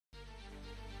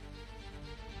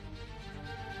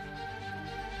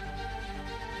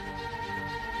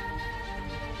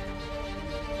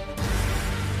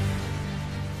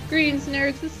Greetings,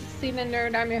 nerds. This is Scene and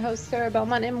Nerd. I'm your host, Sarah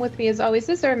Belmont, and with me, as always,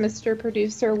 is our Mr.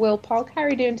 Producer, Will Polk. How are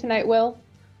you doing tonight, Will?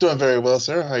 Doing very well,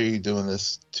 sir. How are you doing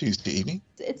this Tuesday evening?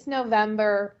 It's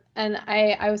November, and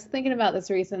I was thinking about this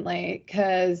recently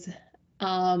because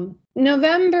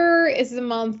November is the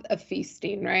month of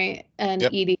feasting, right? And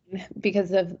Yep. eating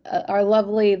because of our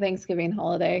lovely Thanksgiving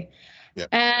holiday. Yep.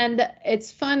 And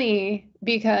it's funny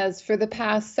because for the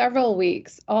past several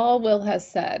weeks, all Will has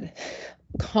said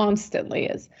constantly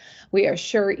is, we are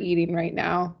sure eating right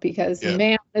now because Yep.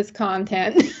 man, this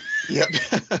content. Yep.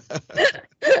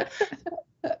 And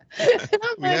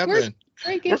I'm We like, have we're been.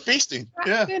 drinking. We're feasting.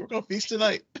 Yeah, we're gonna feast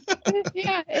tonight.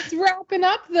 Yeah, it's wrapping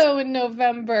up though in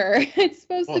November. It's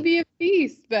supposed to Well, be a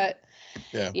feast, but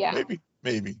yeah, yeah.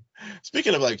 maybe.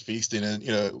 Speaking of like feasting, and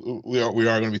we are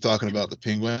going to be talking about the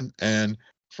Penguin. And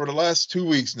for the last 2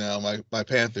 weeks now, my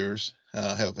Panthers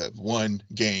have won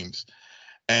games,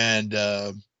 and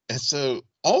so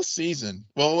all season,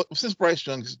 well, since Bryce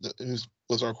Young, who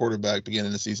was our quarterback beginning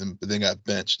of the season, but then got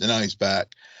benched, and now he's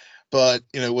back. But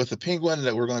with the Penguin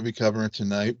that we're going to be covering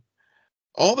tonight,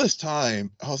 all this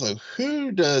time I was like,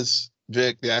 who does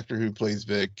Vic, the actor who plays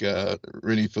Vic,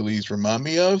 Rennie Feliz, remind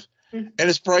me of? Mhm. And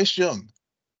it's Bryce Young.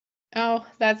 Oh,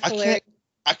 that's I hilarious. can't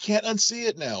I can't unsee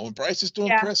it now. When Bryce is doing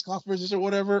Yeah, press conferences or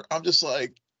whatever, I'm just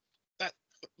like,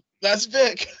 that's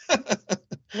Vic.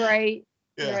 right,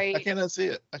 Yeah, I right. can't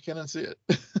unsee it. I can't unsee it.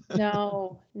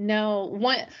 No,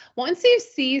 no. Once you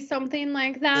see something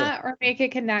like Yeah. that or make a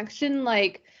connection,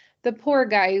 like the poor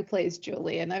guy who plays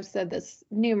Julian, I've said this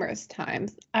numerous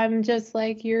times. I'm just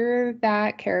like, you're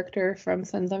that character from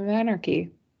Sons of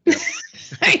Anarchy. Yep.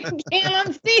 I can't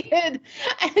unsee it.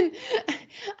 And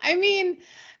I mean,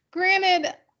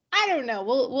 granted, I don't know.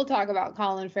 We'll talk about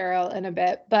Colin Farrell in a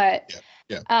bit, but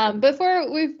Yeah. Yeah. before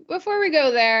we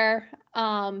go there,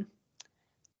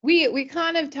 we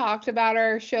kind of talked about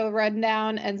our show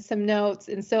rundown and some notes,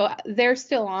 and so they're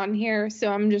still on here.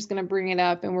 So I'm just going to bring it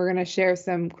up, and we're going to share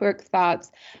some quick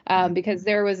thoughts Mhm. because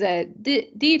there was a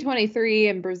D23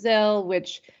 in Brazil,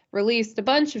 which released a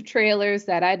bunch of trailers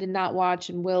that I did not watch,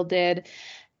 and Will did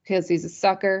because he's a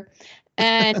sucker.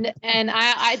 And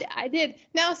I did.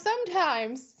 Now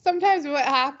sometimes what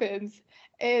happens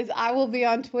is I will be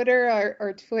on Twitter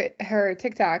or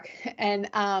TikTok, and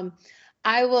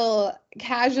I will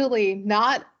casually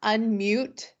not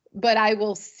unmute, but I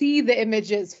will see the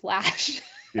images flash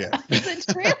Yeah. of the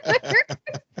trailer.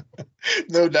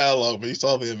 No dialogue, but you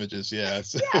saw the images. Yeah.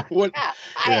 So Yeah, what? yeah.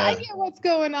 I Yeah. get what's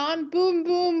going on. Boom,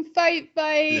 boom, fight,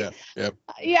 Yeah. fight. Yep.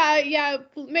 Yeah, yeah.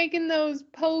 Making those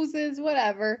poses,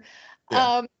 whatever.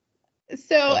 Yeah. Um,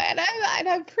 so, Well, and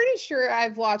I'm pretty sure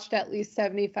I've watched at least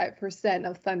 75%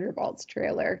 of Thunderbolts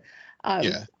trailer.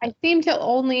 yeah. I seem to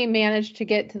only manage to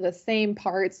get to the same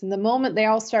parts, and the moment they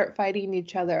all start fighting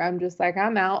each other, I'm just like,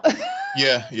 I'm out.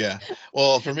 Yeah. Yeah.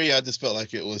 Well, for me, I just felt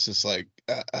like it was just like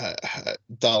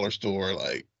dollar store,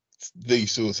 like the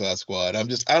Suicide Squad. I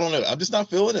don't know. I'm just not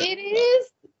feeling it.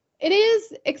 It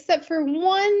is, except for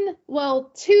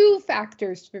two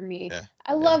factors for me. Yeah.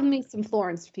 I Yeah. love me some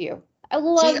Florence Pugh. I See,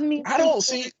 love me I some don't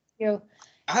see. Florence Pugh.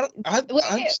 I don't. I'm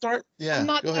Wait, start. I'm Yeah.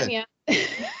 not Go done ahead. yet.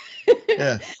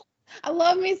 Yeah. I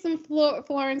love me some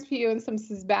Florence Pugh and some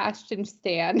Sebastian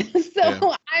Stan. Yeah.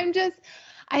 So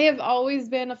I have always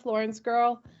been a Florence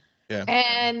girl, Yeah.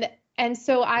 and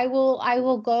so I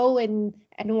will go and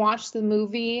watch the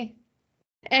movie,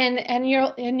 and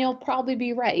you'll probably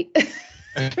be right.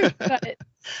 But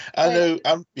I but know.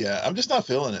 I'm just not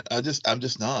feeling it. I'm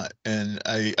just not. And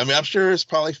I mean, I'm sure it's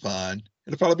probably fine.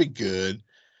 It'll probably be good.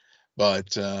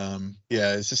 But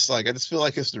yeah, it's just like I just feel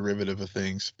like it's derivative of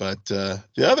things. But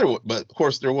but of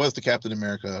course, there was the Captain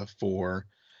America for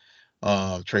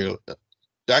trailer,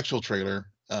 the actual trailer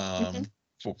mhm.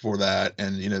 for that,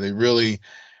 and they really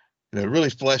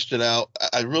fleshed it out.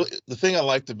 I really the thing I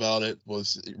liked about it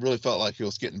was it really felt like it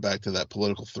was getting back to that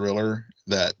political thriller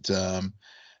that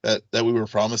we were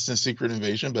promised in Secret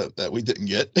Invasion, but that we didn't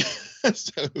get.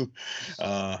 So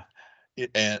uh,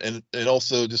 and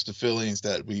also just the feelings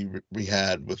that we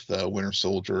had with Winter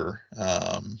Soldier,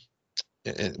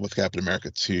 with Captain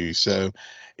America too. So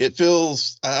it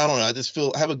feels, I don't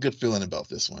know, I have a good feeling about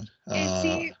this one. And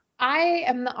see, I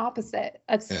am the opposite.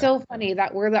 It's Yeah, so funny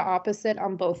that we're the opposite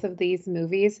on both of these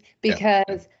movies yeah,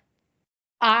 because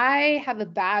I have a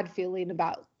bad feeling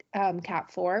about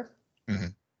Cat 4. hmm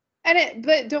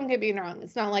But don't get me wrong,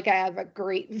 it's not like I have a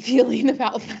great feeling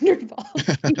about Thunderbolts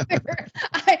either.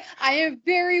 I am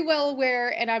very well aware,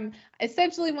 and I'm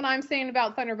essentially when I'm saying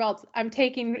about Thunderbolts, I'm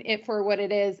taking it for what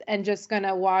it is and just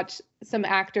gonna watch some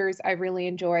actors I really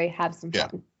enjoy have some yeah.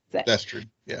 fun. That's it. That's true.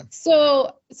 Yeah.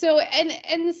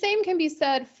 And the same can be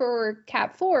said for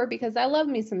Cat 4, because I love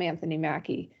me some Anthony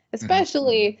Mackie.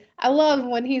 Especially, I love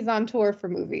when he's on tour for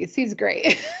movies. He's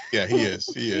great. Yeah, he is.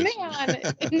 He is. Man,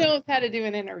 he knows how to do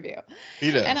an interview.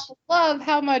 He does. And I love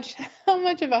how much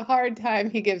of a hard time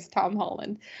he gives Tom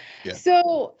Holland. Yeah.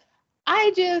 So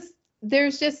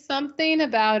there's just something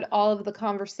about all of the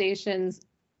conversations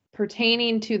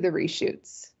pertaining to the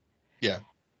reshoots. Yeah.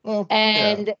 Well,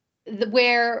 and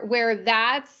where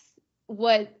that's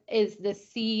what is the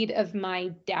seed of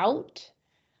my doubt.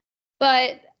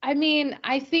 But I mean,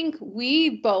 I think we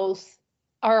both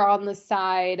are on the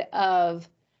side of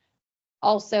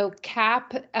also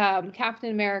Captain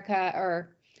America,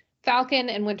 or Falcon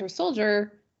and Winter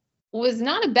Soldier was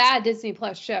not a bad Disney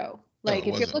Plus show. Like,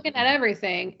 if you're looking at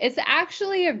everything, it's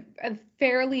actually a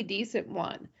fairly decent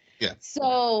one. Yeah.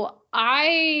 So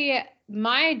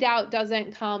my doubt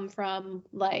doesn't come from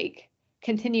like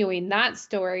continuing that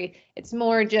story. It's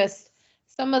more just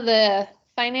some of the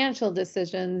financial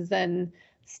decisions and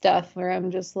stuff where I'm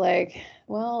just like,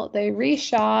 well, they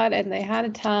reshot and they had a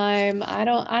time. I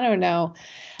don't know.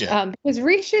 Yeah. Because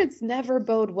reshoots never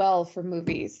bode well for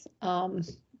movies.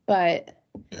 But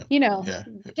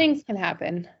things can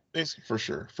happen. For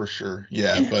sure.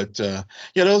 Yeah. But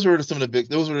those were some of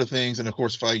the things. And of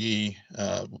course, Feige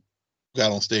got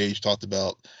on stage, talked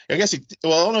about, I guess I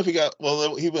don't know if he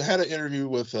had an interview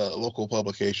with a local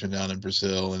publication down in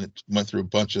Brazil, and it went through a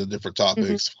bunch of different topics.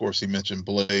 Mm-hmm. Of course, he mentioned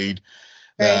Blade,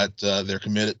 that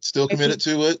they're still committed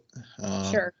to it.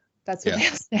 Sure. That's what they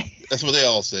all say. That's what they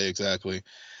all say. Exactly.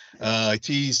 I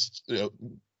teased,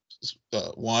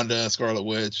 Wanda, Scarlet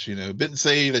Witch, didn't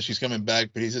say that she's coming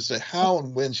back, but he just said how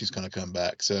and when she's going to come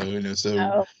back. So,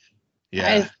 yeah.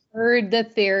 I've heard the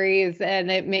theories and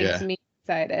it makes me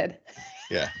excited.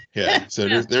 Yeah. So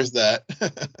there's that.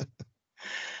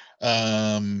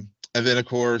 And then of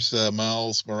course,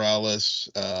 Miles Morales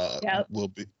will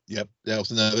be. Yep, that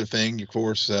was another thing. Of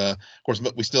course,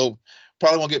 but we still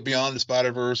probably won't get beyond the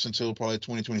Spider-Verse until probably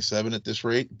 2027 at this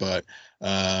rate. But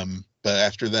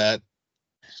after that,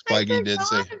 Feige did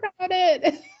say about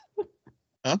it.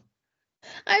 Huh?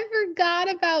 I forgot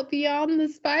about Beyond the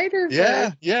Spider-Verse.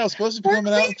 Yeah, it was supposed to be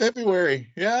coming out in February.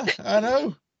 Yeah, I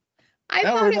know.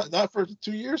 We're not for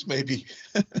 2 years, maybe.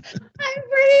 I'm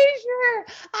pretty sure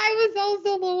I was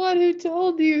also the one who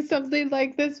told you something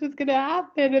like this was going to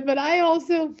happen, but I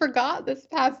also forgot this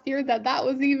past year that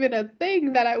was even a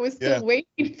thing that I was still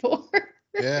waiting for.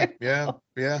 Yeah.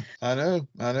 I know.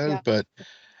 Yeah.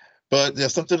 But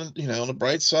there's something, on the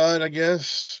bright side, I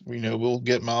guess. We'll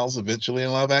get Miles eventually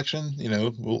in live action.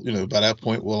 We'll, by that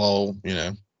point, we'll all,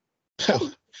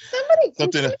 Somebody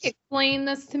can explain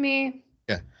this to me.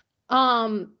 Yeah.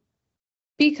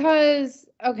 Because,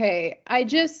 I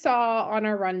just saw on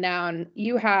our rundown,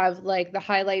 you have like the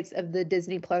highlights of the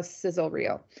Disney Plus sizzle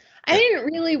reel. I didn't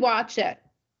really watch it.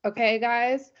 Okay,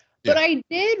 guys. But I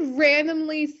did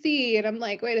randomly see, and I'm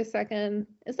like, wait a second,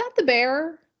 is that the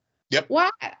bear? Yep.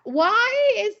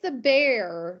 Why is the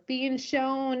bear being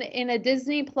shown in a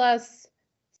Disney Plus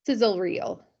sizzle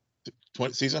reel?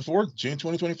 Season 4, June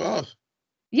 2025.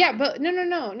 Yeah, but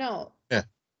no. Yeah.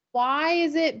 Why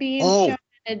is it being shown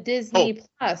in a Disney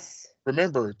Plus?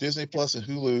 Remember, Disney Plus and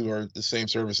Hulu are the same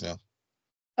service now.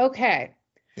 Okay.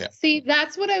 Yeah. See,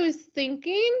 that's what I was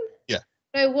thinking. Yeah.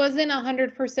 But I wasn't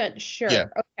 100% sure. Yeah.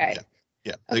 Okay.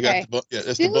 Yeah. They got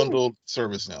it's the bundled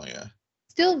service now. Yeah.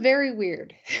 Still very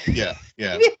weird. Yeah.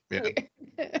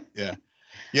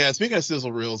 Speaking of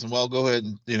sizzle reels, and go ahead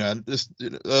and this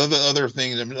other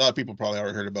thing. A lot of people probably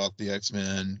already heard about the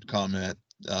X-Men comment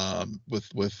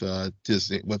with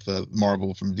Disney, with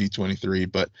Marvel from D23.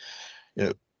 But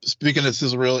speaking of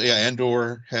sizzle reel,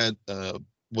 Andor had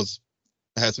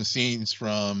some scenes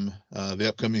from the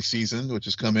upcoming season, which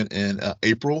is coming in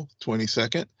April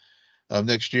 22nd. Of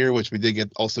next year, which we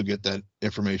did also get that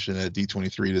information at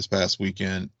D23 this past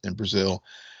weekend in Brazil.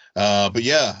 But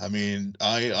I mean,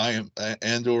 I am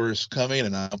Andor is coming,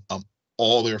 and I'm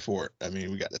all there for it. I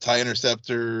mean, we got the TIE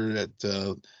Interceptor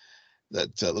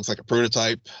that looks like a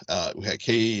prototype. We had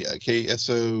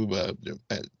KSO,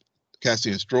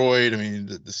 Cassian's droid. I mean,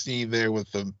 the scene there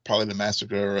with probably the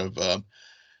massacre of I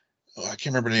can't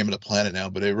remember the name of the planet now,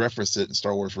 but they referenced it in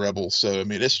Star Wars Rebels. So I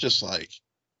mean, it's just like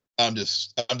I'm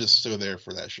just so there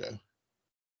for that show.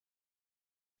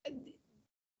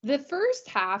 The first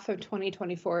half of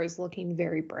 2024 is looking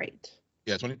very bright.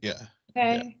 Yeah, Okay.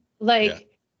 Yeah.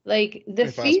 Like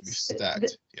the feast.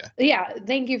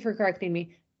 Thank you for correcting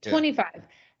me. 25. Yeah.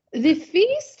 The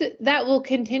feast that will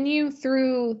continue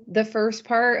through the first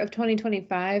part of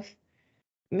 2025.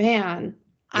 Man,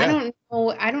 Yeah.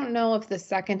 I don't know if the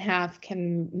second half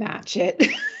can match it.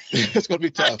 It's gonna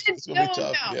be tough. It's gonna be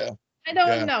tough. Know. Yeah. I don't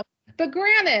Yeah. know. But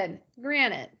granted,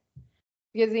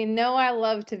 because you know I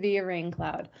love to be a rain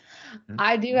cloud. Mhm.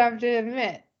 I do have to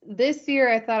admit, this year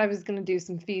I thought I was going to do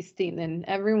some feasting, and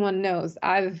everyone knows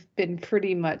I've been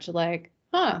pretty much like,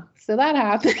 huh, so that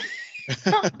happened.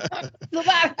 So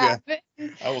that Yeah. happened.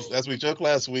 As we joked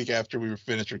last week after we were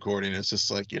finished recording, it's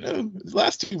just like, the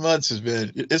last 2 months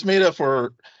it's made up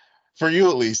for you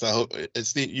at least. I hope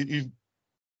you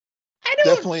I don't,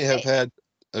 definitely have had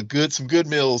some good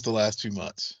meals the last 2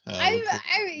 months.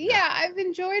 I've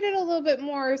enjoyed it a little bit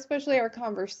more, especially our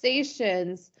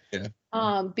conversations. Yeah.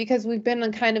 Because we've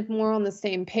been kind of more on the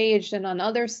same page than on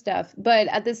other stuff. But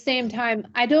at the same time,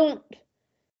 I don't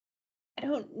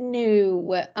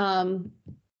know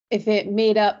if it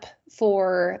made up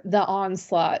for the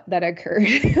onslaught that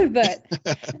occurred.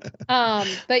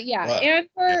 But yeah,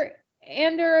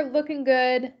 Andor looking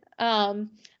good.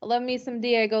 Love me some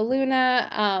Diego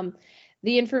Luna.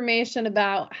 The information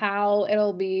about how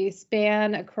it'll be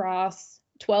span across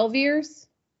 12 years.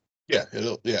 Yeah,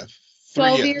 12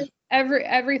 3 years.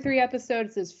 Every 3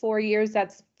 episodes is 4 years.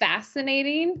 That's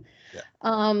fascinating.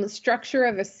 Yeah. Structure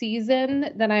of a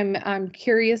season that I'm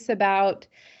curious about.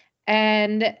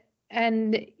 And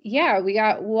yeah, we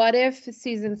got What If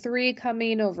season 3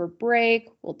 coming over break.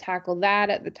 We'll tackle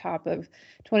that at the top of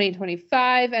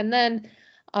 2025. And then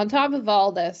on top of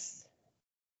all this,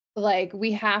 like,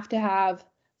 we have to have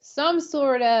some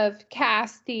sort of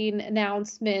casting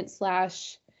announcement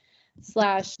slash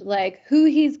like who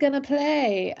he's gonna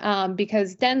play,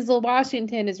 because Denzel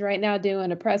Washington is right now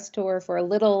doing a press tour for a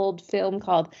little old film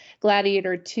called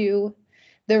Gladiator 2,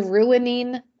 the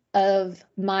ruining of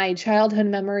my childhood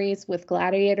memories with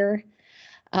Gladiator,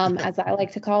 as I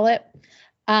like to call it.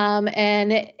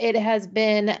 And it has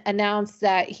been announced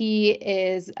that he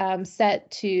is set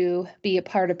to be a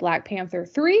part of Black Panther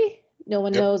 3. No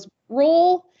one Yep. knows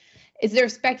role. Is there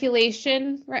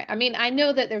speculation? Right. I mean, I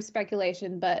know that there's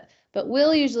speculation, but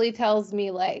Will usually tells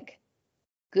me like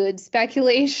good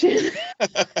speculation.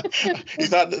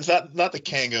 He's not the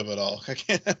king of it all. I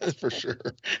can't for sure.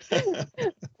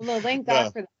 Well, thank No.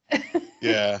 God for that.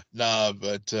 Yeah, nah,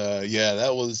 but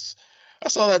that was. I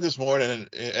saw that this morning,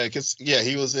 and I guess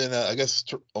he was in I guess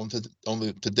on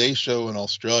the Today Show in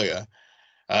Australia,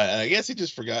 and I guess he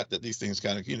just forgot that these things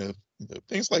kind of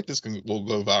things like this will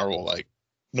go viral, like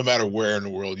no matter where in the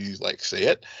world you like say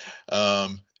it,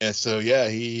 and so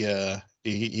he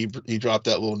dropped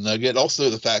that little nugget. Also,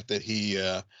 the fact that he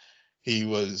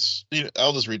was,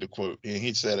 I'll just read the quote.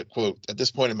 He said, a quote, "At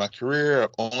this point in my career, I'm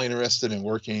only interested in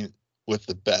working with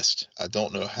the best. I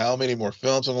don't know how many more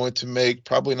films I'm going to make,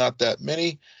 probably not that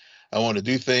many. I want to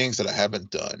do things that I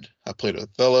haven't done. I played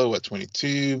Othello at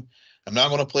 22. I'm not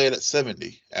going to play it at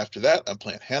 70. After that, I'm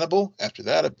playing Hannibal. After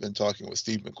that, I've been talking with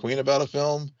Steve McQueen about a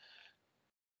film."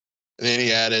 And then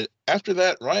he added, "After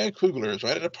that, Ryan Coogler is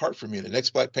writing a part for me in the next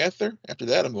Black Panther. After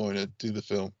that, I'm going to do the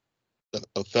film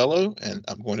Othello, and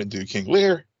I'm going to do King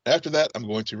Lear. After that, I'm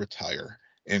going to retire,"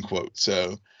 end quote.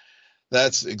 So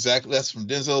that's from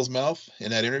Denzel's mouth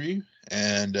in that interview.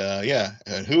 And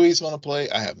and who he's going to play,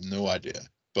 I have no idea,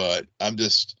 but I'm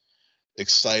just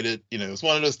excited. It's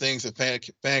one of those things that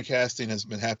fan casting has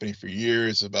been happening for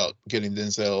years about getting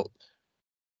Denzel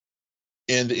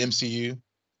in the MCU,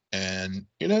 and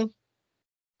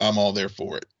I'm all there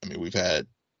for it. I mean, we've had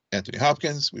Anthony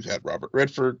Hopkins, we've had Robert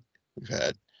Redford, we've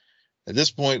had, at this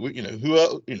point, who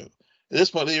else, at this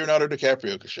point, Leonardo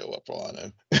DiCaprio could show up for all I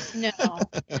know. No,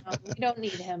 we don't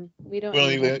need him. We don't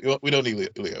need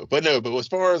Leo. But no, but as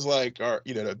far as like our,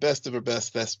 the best of our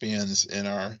best thespians in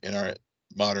our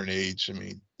modern age, I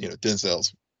mean,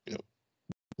 Denzel's,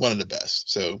 one of the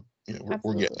best. So,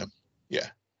 we're getting him. Yeah.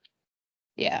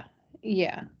 Yeah.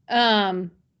 Yeah.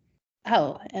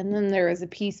 Oh, and then there was a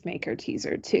Peacemaker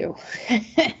teaser too.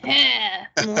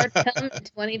 More come in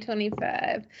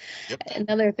 2025. Yep.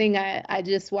 Another thing, I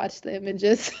just watched the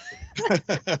images.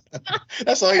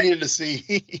 That's all you needed to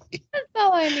see. That's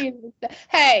all I needed to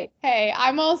say. Hey,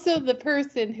 I'm also the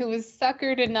person who was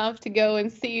suckered enough to go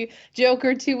and see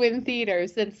Joker 2 in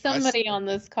theaters, and somebody on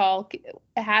this call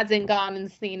hasn't gone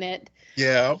and seen it.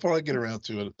 Yeah, I'll probably get around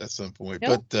to it at some point.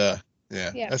 Nope. But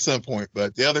at some point.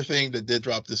 But the other thing that did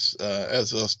drop this,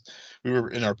 we were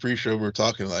in our pre-show, we were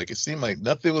talking, like, it seemed like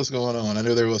nothing was going on. I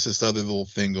know there was this other little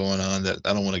thing going on that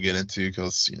I don't want to get into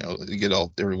because, you get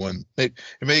everyone, it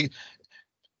may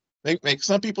make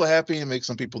some people happy and make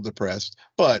some people depressed.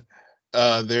 But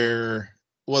there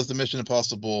was the Mission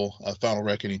Impossible Final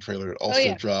Reckoning trailer that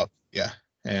also dropped. Yeah.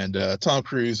 And Tom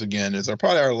Cruise, again, is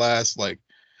probably our last, like,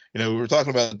 we were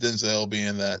talking about Denzel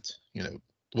being that,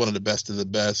 one of the best of the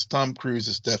best. Tom Cruise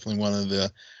is definitely one of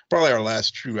the probably our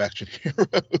last true action hero.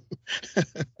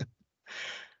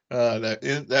 That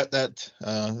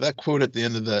quote at the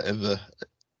end of the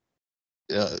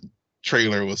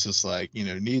trailer was just like,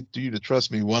 need you to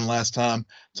trust me one last time,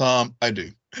 Tom. I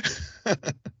do.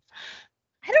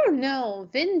 I don't know.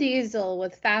 Vin Diesel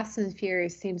with Fast and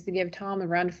Furious seems to give Tom a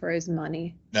run for his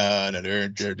money. No, they're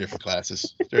different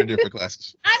classes. They're different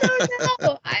classes. I don't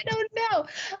know. I don't know.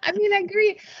 I mean, I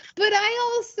agree, but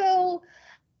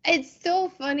it's so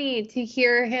funny to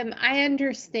hear him. I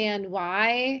understand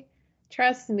why.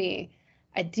 Trust me,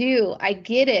 I do. I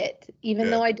get it, even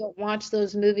though I don't watch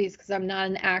those movies because I'm not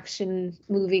an action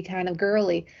movie kind of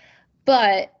girly.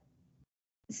 But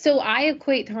so I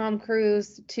equate Tom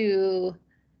Cruise to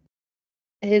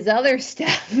his other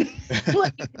stuff.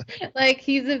 like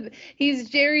he's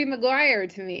Jerry Maguire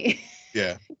to me.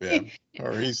 Yeah.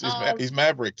 Or he's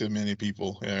Maverick to many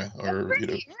people. Yeah. Or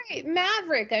right.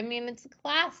 Maverick. I mean, it's a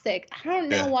classic. I don't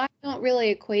know why I don't really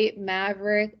equate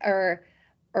Maverick or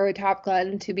Top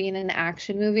Gun to being an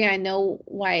action movie. I know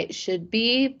why it should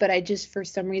be, but I just for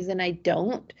some reason I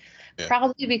don't. Yeah.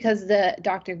 Probably because the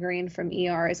Dr. Green from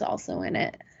ER is also in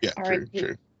it. Yeah,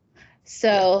 true.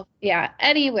 So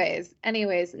anyways,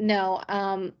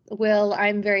 no, Will,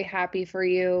 I'm very happy for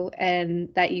you and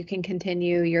that you can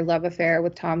continue your love affair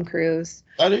with Tom Cruise.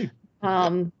 I do.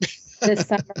 This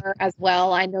summer as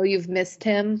well. I know you've missed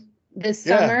him this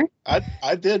summer.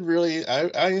 I did really,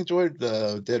 I enjoyed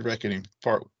the Dead Reckoning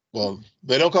part. Well,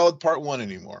 they don't call it part 1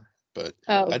 anymore, but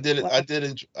I did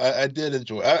enjoy.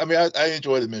 I mean, I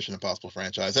enjoyed the Mission Impossible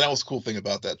franchise, and that was the cool thing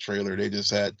about that trailer. They just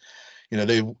had,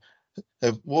 they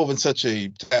have woven such a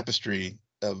tapestry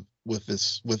with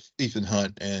Ethan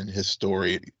Hunt and his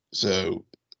story. So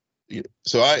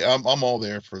I'm all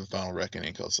there for the Final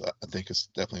Reckoning because I think it's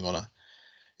definitely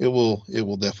it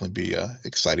will definitely be a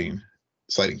exciting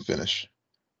finish.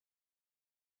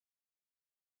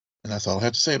 And that's all I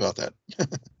have to say about that.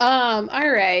 All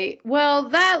right. Well,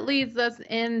 that leads us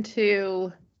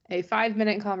into a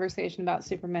 5-minute conversation about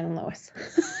Superman and Lois.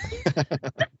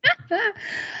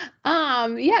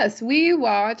 Yes,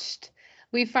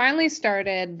 we finally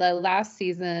started the last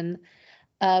season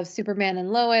of Superman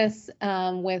and Lois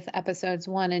with episodes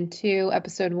 1 and 2.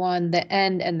 Episode 1, the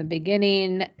end and the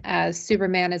beginning, as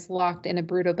Superman is locked in a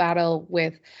brutal battle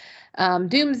with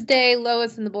Doomsday.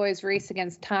 Lois and the boys race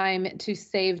against time to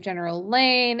save General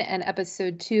Lane. And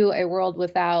episode 2, A World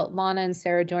Without. Lana and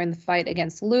Sarah join the fight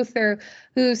against Luthor,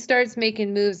 who starts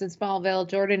making moves in Smallville.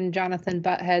 Jordan and Jonathan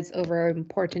butt heads over an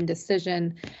important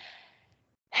decision.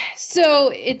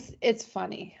 So it's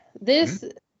funny. This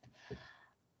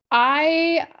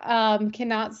I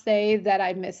cannot say that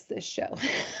I missed this show.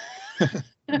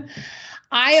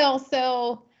 I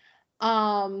also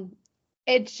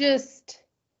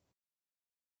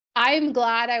I'm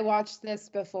glad I watched this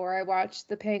before I watched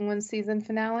the Penguin season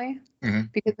finale,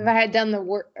 because if I had done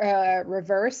the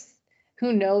reverse,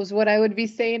 who knows what I would be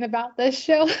saying about this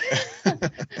show.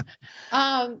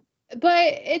 But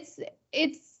it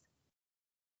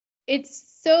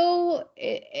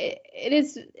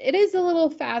is a little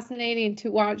fascinating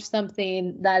to watch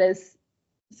something that is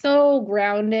so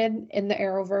grounded in the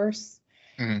Arrowverse,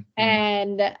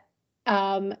 and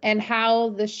how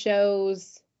the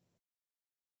shows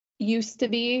used to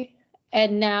be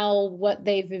and now what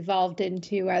they've evolved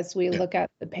into as we look at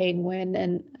the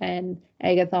Penguin and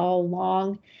Agatha all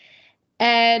along.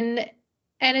 And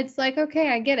it's like, okay,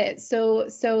 I get it. So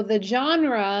the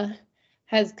genre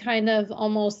has kind of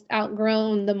almost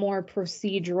outgrown the more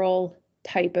procedural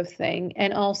type of thing,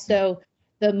 and also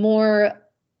the more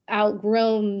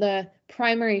outgrown the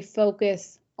primary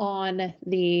focus on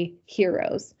the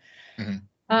heroes.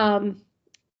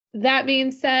 That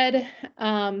being said,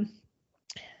 the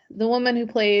woman who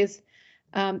plays,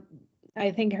 I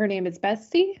think her name is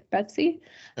Betsy.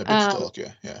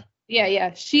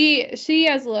 Yeah. She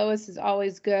as Lois is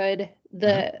always good.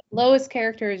 The Lois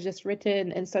character is just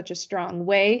written in such a strong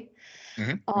way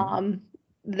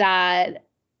that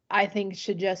I think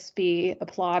should just be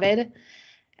applauded.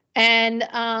 And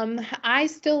I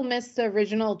still miss the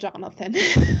original Jonathan.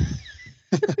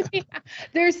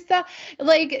 There's stuff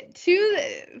like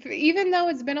even though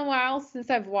it's been a while since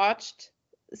I've watched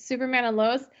Superman and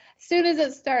Lois, as soon as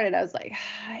it started, I was like,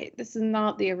 this is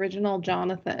not the original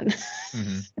Jonathan.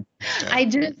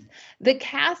 The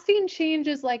casting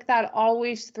changes like that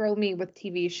always throw me with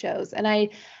TV shows, and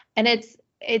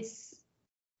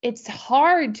it's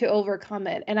hard to overcome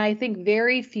it, and I think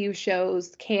very few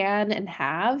shows can and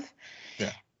have.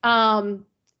 And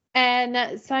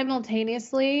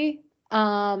simultaneously,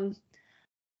 I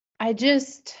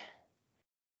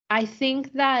I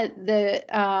think that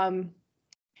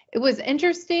it was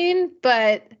interesting,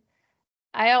 but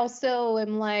I also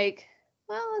am like,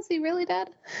 well, is he really dead?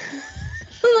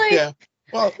 Like, Yeah.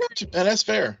 Well, and that's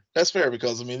fair. That's fair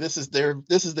because I mean, this is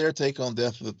their take on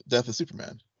Death of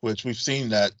Superman, which we've seen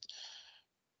that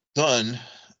done.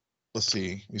 Let's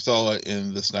see, we saw it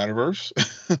in the Snyderverse.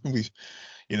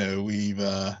 We've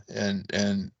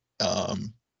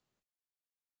um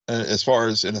as far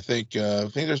as, and I think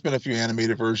there's been a few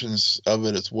animated versions of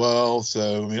it as well.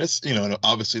 So I mean, it's, and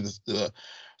obviously the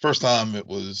first time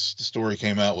the story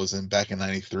came out was back in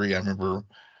 '93. I remember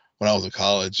when I was in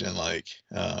college and like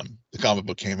the comic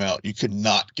book came out, you could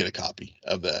not get a copy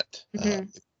of that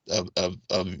of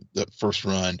the first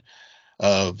run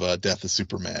of Death of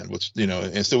Superman, which,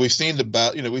 and so we've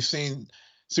seen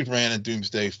Superman and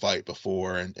Doomsday fight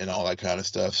before and all that kind of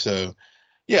stuff. So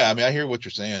yeah, I mean, I hear what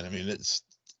you're saying. I mean, it's,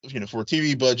 for a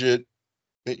TV budget,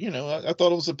 I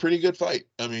thought it was a pretty good fight.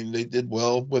 I mean, they did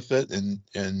well with it, and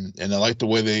I like the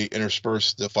way they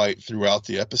interspersed the fight throughout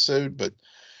the episode. But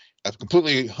I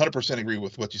completely 100% agree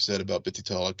with what you said about Bitty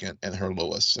Tulloch and her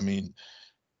Lois. I mean,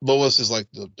 Lois is like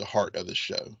the heart of the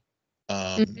show.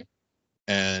 Mhm.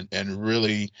 And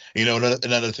really,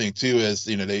 another thing too is,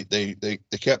 they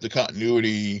kept the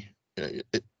continuity,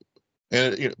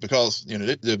 because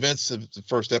the events of the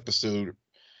first episode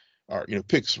are,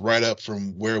 picks right up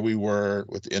from where we were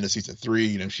with the end of season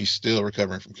 3. She's still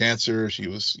recovering from cancer. She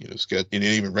was, and it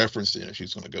even referenced,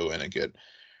 she's going to go in and get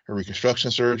her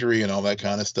reconstruction surgery and all that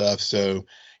kind of stuff. So,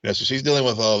 so she's dealing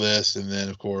with all this. And then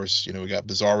of course, we got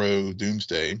Bizarro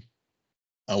Doomsday,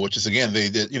 which is, again,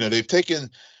 they've taken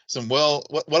some,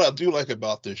 what I do like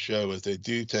about this show is they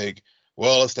do take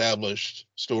well-established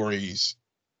stories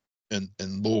and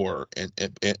lore and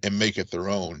make it their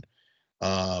own.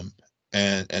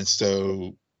 And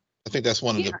so I think that's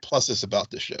one of the pluses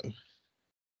about this show.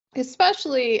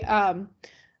 Especially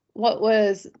what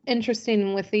was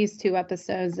interesting with these 2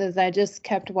 episodes is I just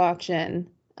kept watching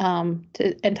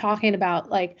and talking about,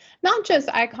 like, not just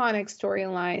iconic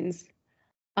storylines,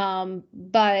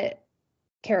 but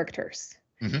characters.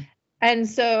 Mm-hmm. And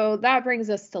so that brings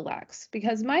us to Lex,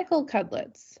 because Michael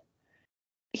Cudlitz,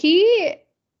 he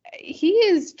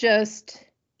is just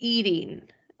eating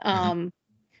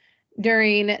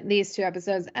during these 2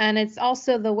 episodes, and it's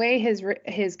also the way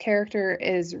his character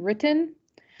is written.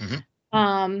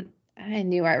 I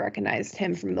knew I recognized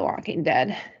him from The Walking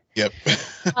Dead. Yep.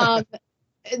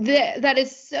 That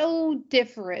is so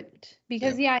different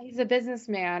because he's a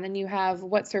businessman, and you have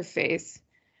what's her face,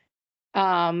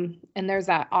 and there's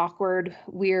that awkward,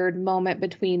 weird moment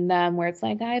between them where it's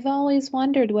like, I've always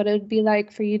wondered what it would be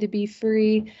like for you to be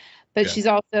free, but she's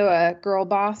also a girl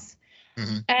boss.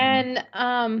 And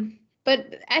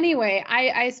but anyway,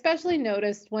 I especially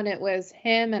noticed when it was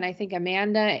him and I think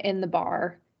Amanda in the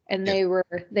bar, and they were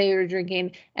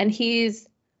drinking, and he's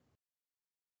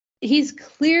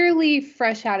clearly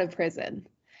fresh out of prison.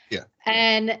 Yeah.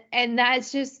 And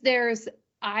that's just,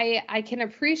 I can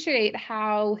appreciate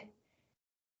how,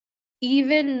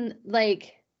 even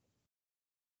like,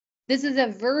 this is a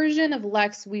version of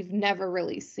Lex we've never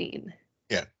really seen.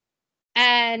 Yeah.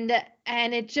 And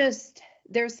it just,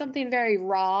 there's something very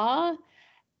raw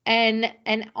and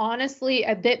honestly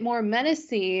a bit more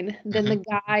menacing than the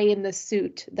guy in the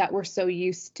suit that we're so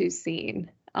used to seeing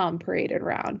paraded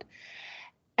around.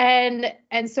 And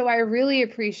so I really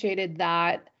appreciated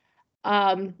that.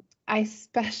 I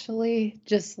especially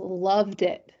just loved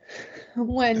it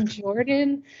when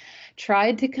Jordan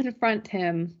tried to confront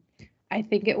him. I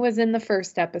think it was in the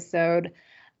first episode.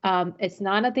 It's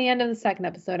not at the end of the second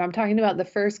episode. I'm talking about the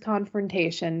first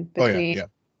confrontation between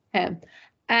him.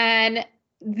 And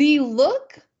the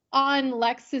look on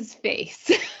Lex's face,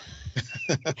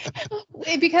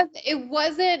 because he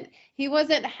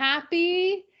wasn't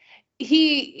happy.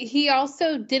 He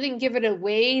also didn't give it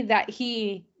away that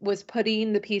he was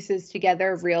putting the pieces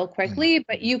together real quickly,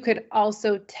 but you could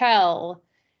also tell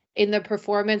in the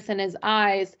performance in his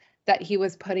eyes that he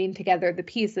was putting together the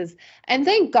pieces. And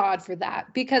thank God for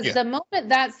that, because the moment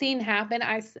that scene happened,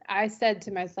 I said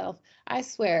to myself, I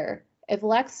swear, if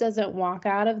Lex doesn't walk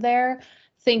out of there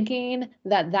thinking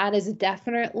that is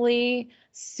definitely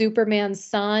Superman's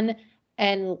son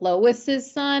and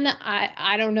Lois's son,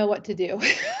 I don't know what to do.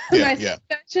 My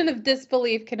suspension of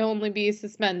disbelief can only be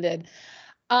suspended.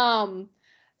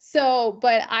 So,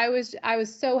 but I was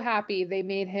so happy they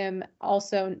made him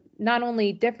also not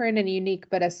only different and unique,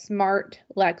 but a smart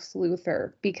Lex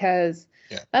Luthor, because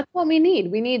that's what we need.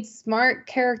 We need smart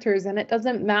characters, and it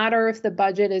doesn't matter if the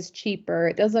budget is cheaper.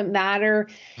 It doesn't matter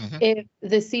if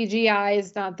the CGI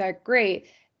is not that great.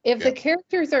 If the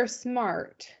characters are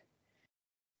smart,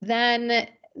 then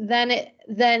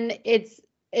it's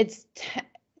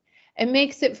it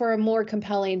makes it for a more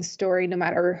compelling story, no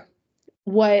matter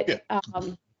what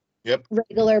Yep.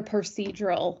 regular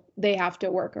procedural they have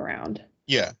to work around.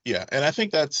 Yeah, and I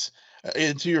think that's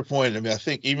and to your point. I mean, I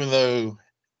think even though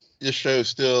this show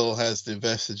still has the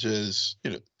vestiges,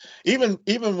 even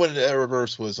when the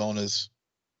Arrowverse was on his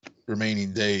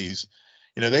remaining days,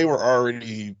 they were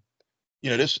already,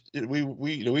 this we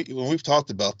when we've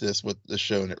talked about this with the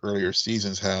show in the earlier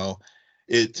seasons, how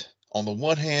it, on the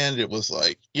one hand, it was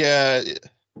like, yeah,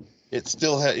 it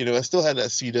still had, it still had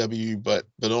that CW, but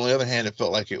on the other hand, it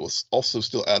felt like it was also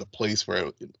still at a place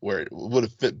where it would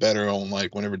have fit better on,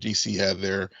 like, whenever DC had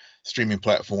their streaming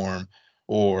platform,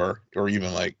 or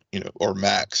even like, or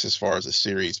Max, as far as a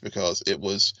series, because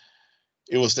it's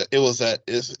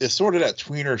sort of that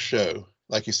tweener show,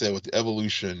 like you said, with the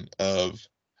evolution of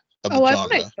the I genre.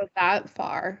 wouldn't go that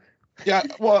far. Yeah,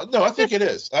 well, no, I think it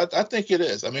is. I think it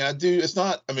is. I mean, I do. It's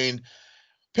not. I mean,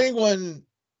 Penguin,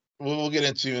 we'll get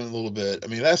into in a little bit. I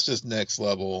mean, that's just next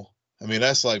level. I mean,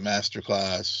 that's like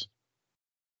masterclass.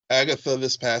 Agatha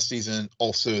this past season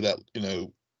also, that,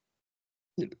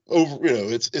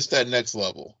 it's that next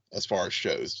level as far as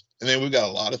shows. And then we've got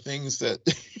a lot of things that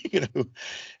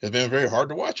have been very hard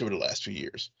to watch over the last few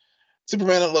years.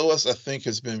 Superman and Lois, I think,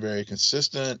 has been very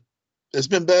consistent. It's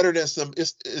been better than some.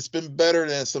 It's been better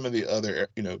than some of the other,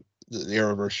 the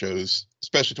Arrowverse shows,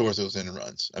 especially towards those end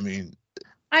runs. I mean,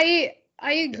 I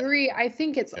agree. Yeah. I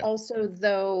think it's also,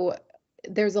 though,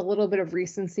 there's a little bit of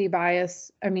recency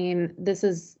bias. I mean,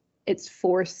 it's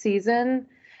fourth season.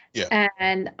 Yeah.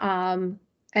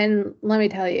 And let me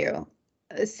tell you,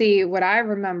 see, what I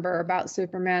remember about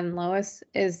Superman and Lois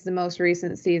is the most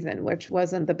recent season, which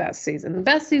wasn't the best season. The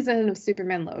best season of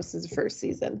Superman and Lois is the first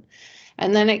season.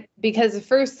 And then because the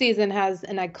first season has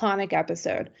an iconic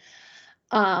episode,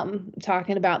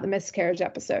 talking about the miscarriage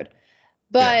episode.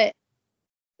 But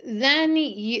then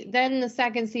the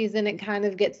second season, it kind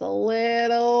of gets a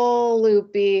little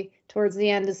loopy towards the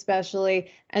end,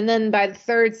 especially. And then by the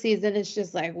third season, it's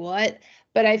just like, what?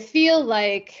 But I feel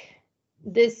like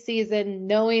this season,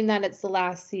 knowing that it's the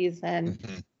last season,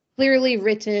 clearly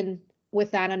written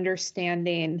with that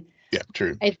understanding. Yeah,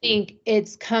 true. I think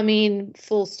it's coming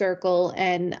full circle,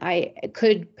 and I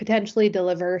could potentially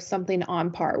deliver something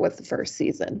on par with the first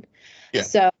season. Yeah.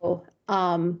 So,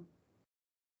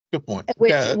 good point.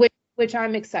 Which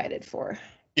I'm excited for.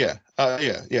 Yeah. I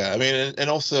mean, and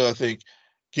also I think,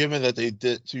 given that they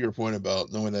did, to your point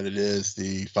about knowing that it is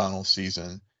the final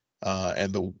season,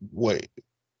 and the way,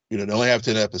 they only have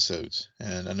 10 episodes,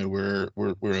 and I know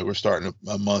we're starting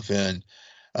a month in,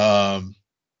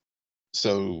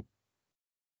 so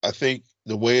I think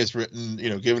the way it's written,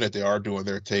 given that they are doing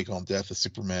their take on Death of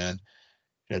Superman,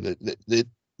 they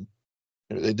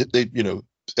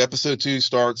episode 2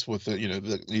 starts with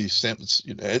the sentence,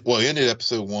 well, it ended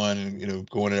episode 1, and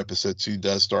going to episode 2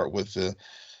 does start with the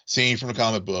scene from the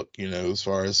comic book, as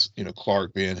far as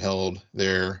Clark being held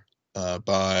there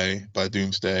by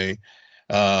Doomsday,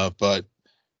 but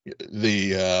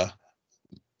the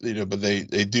but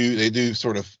they do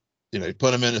sort of,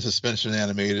 put him in a suspension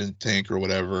animated tank or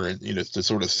whatever, and to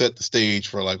sort of set the stage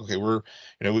for, like, okay, we're,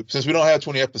 since we don't have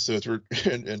 20 episodes, we're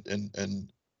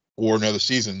or another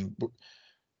season,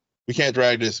 we can't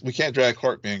drag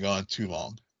Clark being gone too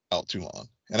long.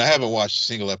 And I haven't watched a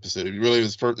single episode. It really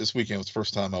was this weekend was the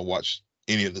first time I watched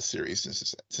any of the series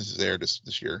since it's aired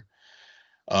this year.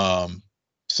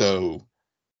 So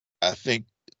I think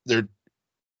they're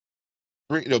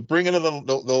bringing a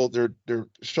little. They're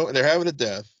having a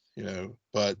death,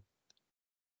 but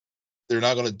they're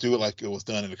not going to do it like it was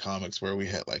done in the comics, where we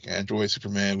had like Android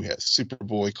Superman, we had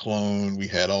Superboy clone, we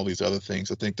had all these other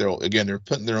things. I think they're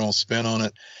putting their own spin on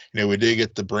it. We did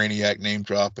get the Brainiac name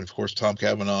drop, and of course Tom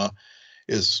Cavanaugh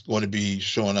is going to be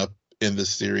showing up in this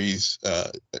series,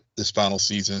 this final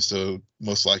season, so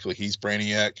most likely he's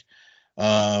Brainiac.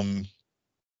 And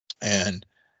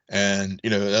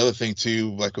the other thing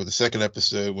too, like with the second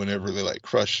episode, whenever they like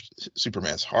crushed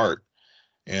Superman's heart,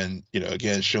 and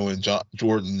again showing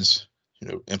Jordan's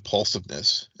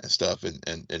impulsiveness and stuff, and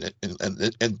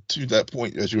to that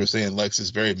point, as you were saying, Lex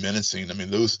is very menacing. I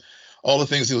mean, all the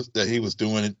things that he was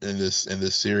doing in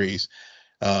this series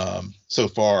so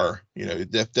far,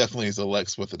 it definitely is a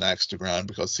Lex with an axe to grind,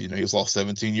 because he's lost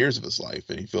 17 years of his life,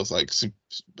 and he feels like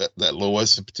that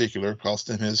Lois in particular cost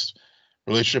him his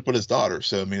relationship with his daughter.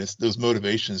 So I mean, it's those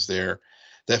motivations there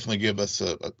definitely give us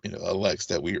a Lex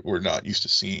that we're not used to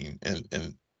seeing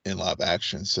in live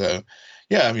action. So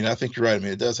yeah, I mean, I think you're right. I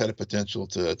mean, it does have the potential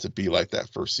to be like that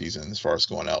first season as far as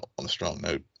going out on a strong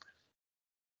note.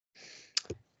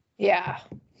 Yeah,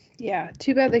 Yeah,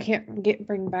 too bad they can't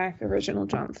bring back original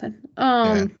Jonathan.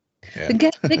 Yeah.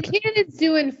 The kid is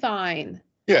doing fine.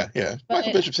 Yeah. Michael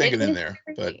But Bishop's hanging in there,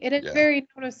 but it is yeah. very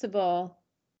noticeable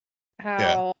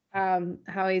how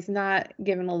he's not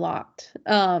given a lot.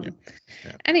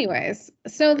 Anyways,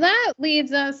 so that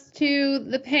leads us to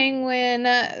the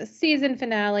Penguin season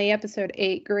finale, episode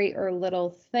 8, Great or Little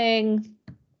Thing.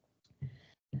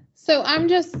 So I'm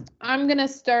gonna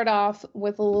start off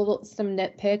with some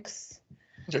nitpicks.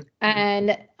 Okay.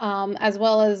 And as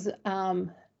well as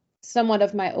somewhat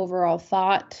of my overall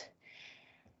thought.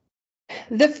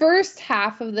 The first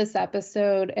half of this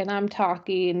episode, and I'm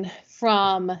talking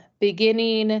from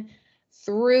beginning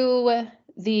through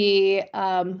the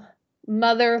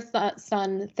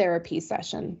mother-son therapy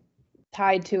session,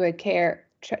 tied to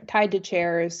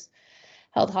chairs,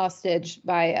 held hostage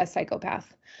by a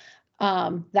psychopath.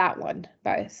 That one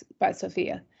by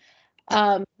Sophia.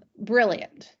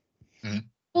 Brilliant. Mm-hmm.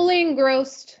 Fully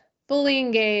engrossed, fully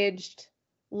engaged,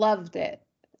 loved it.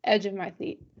 Edge of my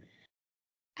seat.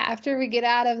 After we get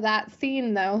out of that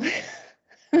scene, though,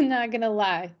 I'm not going to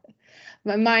lie,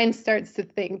 my mind starts to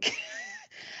think.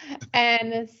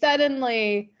 And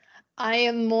suddenly, I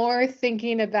am more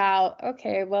thinking about,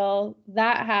 okay, well,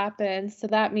 that happened, so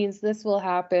that means this will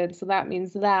happen, so that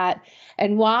means that.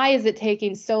 And why is it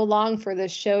taking so long for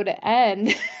this show to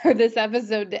end, or this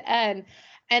episode to end?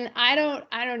 And I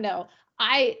don't know.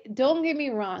 Don't get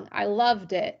me wrong, I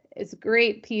loved it. It's a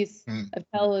great piece of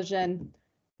television,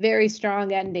 very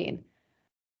strong ending.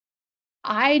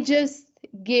 I just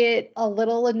get a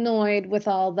little annoyed with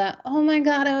all that. Oh my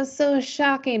God, it was so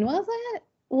shocking.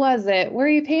 Was it? Were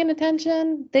you paying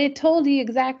attention? They told you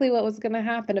exactly what was going to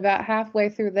happen about halfway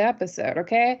through the episode,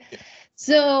 okay? Yeah.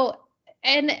 So,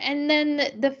 and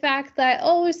then the fact that,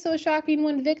 oh, it was so shocking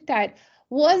when Vic died.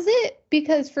 Was it?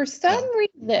 Because for some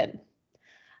reason,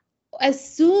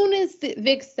 as soon as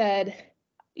Vic said,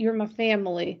 "You're my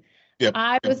family,"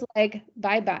 I was like,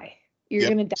 bye-bye. You're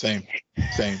gonna die.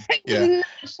 Same. Yeah.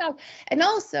 And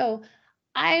also,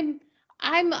 I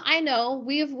know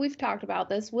we've talked about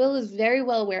this. Will is very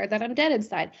well aware that I'm dead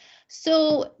inside.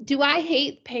 So do I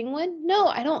hate Penguin? No,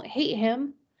 I don't hate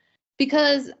him,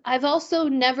 because I've also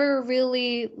never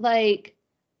really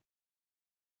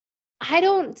I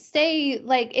don't say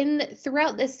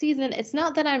throughout this season. It's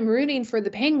not that I'm rooting for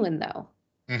the Penguin though.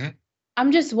 Mm-hmm.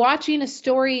 I'm just watching a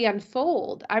story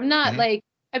unfold. I'm not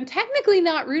I'm technically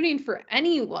not rooting for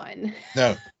anyone.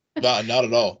 No, not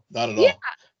at all. Not at all. Yeah,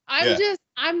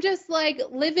 I'm just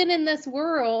living in this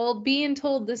world, being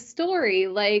told this story.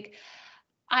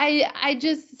 I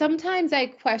just sometimes I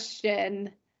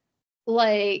question,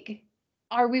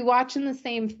 are we watching the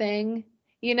same thing?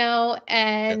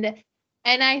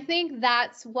 And I think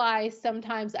that's why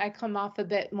sometimes I come off a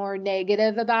bit more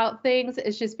negative about things.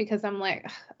 It's just because I'm like,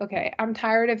 okay, I'm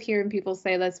tired of hearing people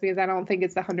say this, because I don't think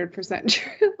it's 100%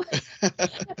 true.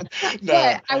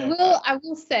 But I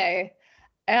will say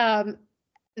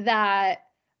that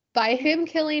by him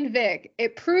killing Vic,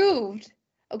 it proved,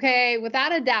 okay,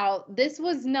 without a doubt, this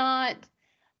was not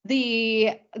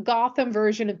the Gotham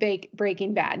version of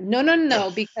Breaking Bad. No,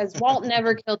 because Walt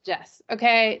never killed Jess.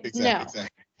 Okay, Exactly.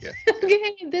 Yeah.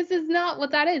 Okay, this is not what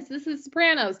that is. This is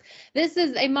Sopranos. This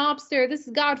is a mobster. This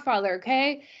is Godfather.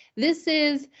 Okay, this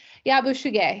is Yabu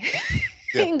Shige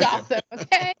in Gotham.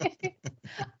 Okay,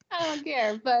 I don't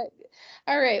care. But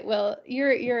all right, well,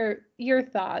 your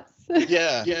thoughts.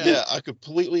 Yeah. I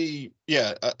completely.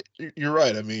 Yeah, you're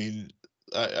right. I mean,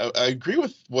 I agree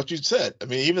with what you said. I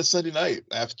mean, even Sunday night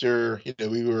after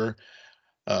we were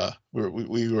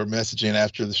messaging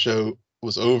after the show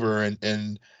was over,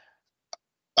 and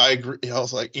I agree. I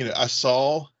was like, I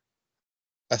saw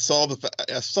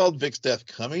Vic's death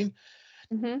coming.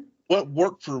 Mm-hmm. What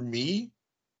worked for me,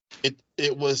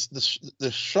 it was the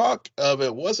shock of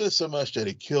it wasn't so much that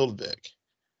he killed Vic.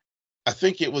 I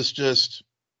think it was just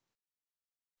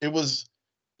the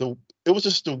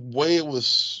way it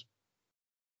was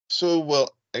so well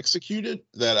executed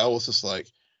that I was just like,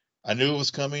 I knew it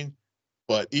was coming.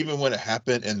 But even when it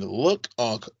happened, and the look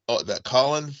on that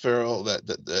Colin Farrell,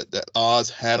 that Oz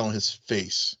had on his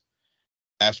face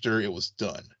after it was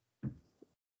done,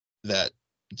 that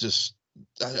just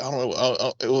I don't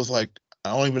know. It was like,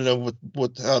 I don't even know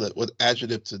what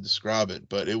adjective to describe it,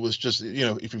 but it was just,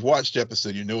 if you've watched the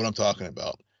episode, you know what I'm talking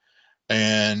about.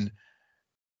 And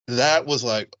that was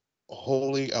like, I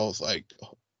was like,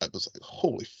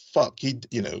 holy fuck, he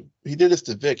did this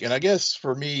to Vic. And I guess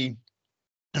for me,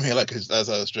 I mean, as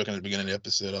I was joking at the beginning of the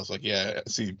episode, I was like, yeah, I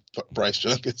see Bryce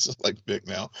Young, it's like Vic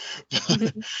now.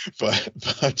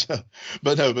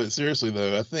 But seriously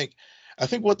though, I think I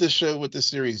think what this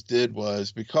series did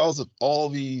was, because of all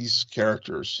these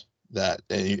characters that,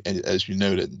 and as you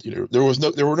noted, there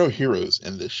were no heroes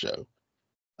in this show.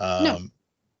 No.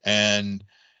 And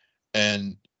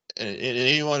and and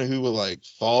anyone who would like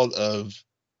thought of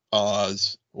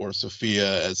Oz or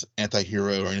Sophia as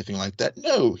anti-hero or anything like that,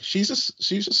 no, she's a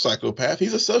psychopath.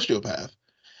 He's a sociopath.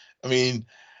 I mean,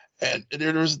 and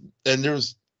there's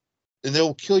and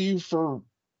they'll kill you for,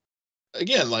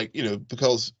 again, like,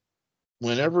 because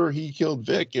whenever he killed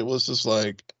Vic, it was just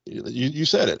like, you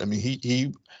said it. I mean,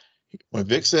 he when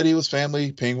Vic said he was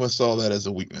family, Penguin saw that as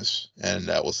a weakness, and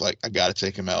that was like, I got to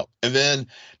take him out. And then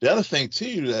the other thing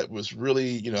too that was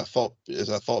really, I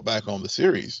thought back on the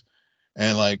series,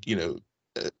 and like,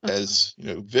 as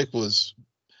Vic was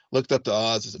looked up to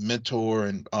Oz as a mentor,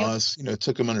 and Yep. Oz,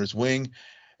 took him under his wing.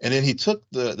 And then he took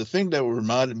the thing that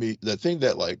reminded me, the thing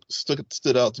that like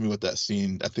stood out to me with that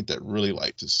scene, I think that really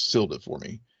like just sealed it for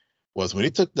me, was when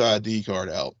he took the ID card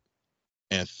out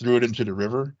and threw it into the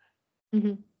river.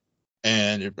 Mm-hmm.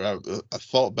 And I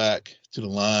thought back to the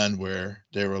line where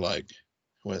they were like,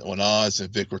 when Oz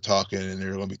and Vic were talking, and they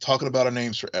were going to be talking about our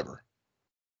names forever.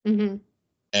 Mm-hmm.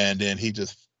 And then he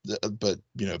just, but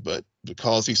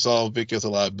because he saw Vic as a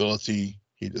liability,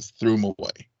 he just threw him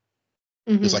away,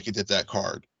 Mm-hmm. just like he did that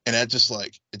card. And that just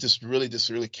like, it just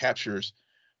really captures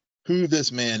who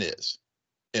this man is.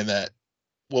 And that,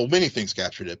 well, many things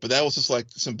captured it, but that was just like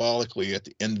symbolically at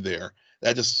the end there.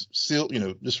 That just sealed,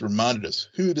 just reminded us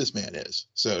who this man is.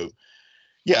 So,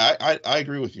 yeah, I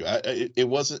agree with you. It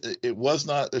was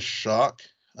not a shock.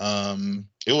 It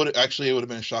would have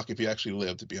been a shock if he actually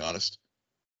lived, to be honest,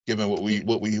 given what we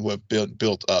have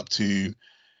built up to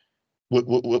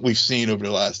what we've seen over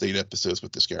the last 8 episodes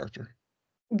with this character.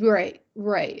 Right.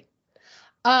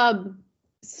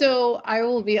 So I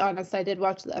will be honest, I did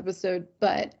watch the episode,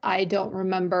 but I don't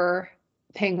remember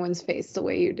Penguin's face the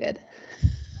way you did.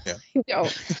 Yeah.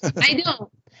 I don't.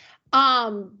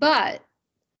 But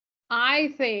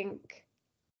I think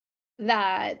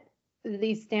that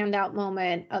the standout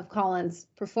moment of Colin's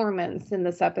performance in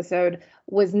this episode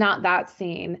was not that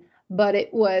scene, but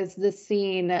it was the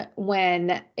scene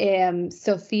when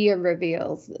Sophia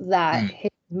reveals that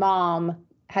his mom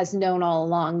has known all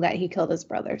along that he killed his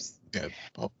brothers. Yeah.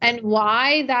 And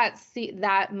why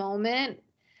that moment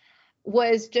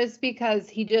was just because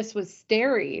he just was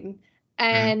staring.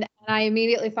 And I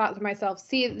immediately thought to myself,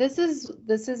 see, this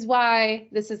is why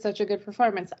this is such a good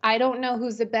performance. I don't know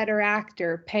who's a better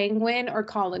actor, Penguin or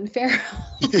Colin Farrell.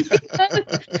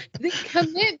 The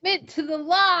commitment to the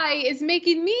lie is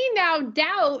making me now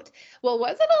doubt, well,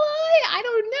 was it a lie? I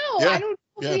don't know. Yeah. I don't know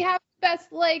if we have the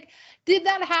best, like, did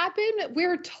that happen?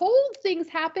 We're told things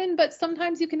happen, but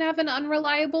sometimes you can have an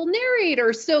unreliable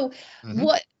narrator. So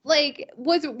what, like,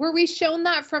 were we shown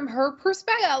that from her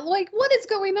perspective? Like, what is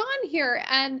going on here?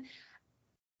 And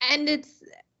it's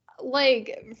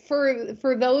like,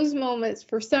 for those moments,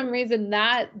 for some reason,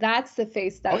 that's the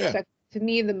face that stuck to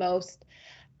me the most,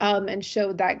 and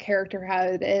showed that character how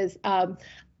it is.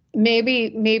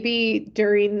 Maybe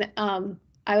during,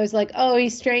 I was like, oh,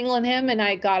 he's strangling him, and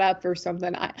I got up or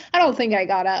something. I don't think I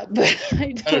got up, but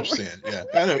I understand. Yeah,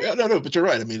 I know. No, but you're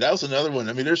right. I mean, that was another one.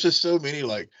 I mean, there's just so many,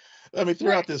 like, I mean,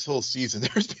 throughout this whole season,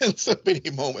 there's been so many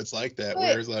moments like that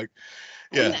where it's like,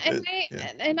 yeah.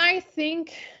 And I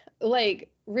think, like,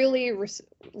 really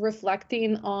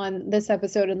reflecting on this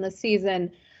episode and this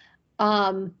season,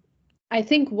 I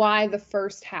think why the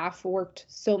first half worked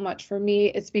so much for me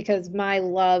is because my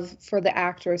love for the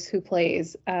actress who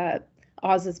plays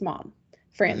Oz's mom,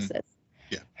 Frances.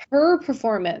 Yeah. Her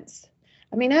performance,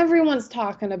 I mean, everyone's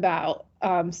talking about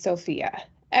Sophia.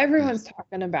 Everyone's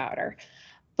talking about her.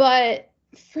 But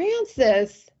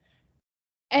Frances,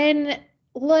 and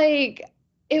like,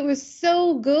 it was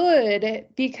so good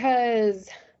because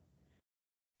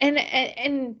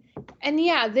and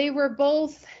yeah, they were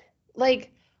both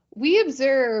like, we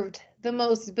observed the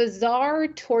most bizarre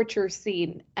torture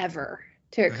scene ever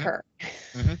to occur.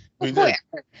 We did.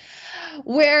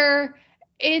 Where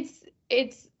it's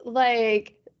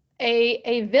like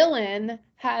a villain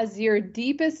has your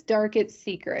deepest, darkest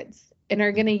secrets and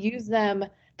are going to use them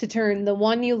to turn the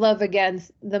one you love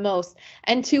against the most,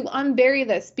 and to unbury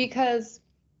this, because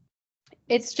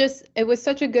it was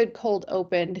such a good cold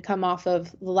open to come off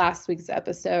of last week's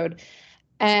episode,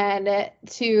 and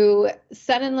to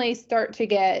suddenly start to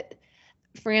get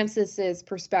Frances's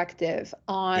perspective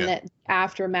on the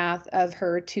aftermath of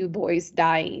her 2 boys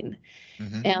dying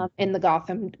in the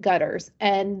Gotham gutters,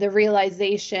 and the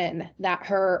realization that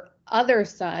her other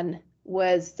son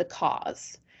was the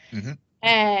cause.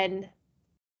 And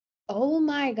oh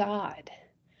my God,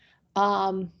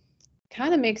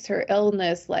 kind of makes her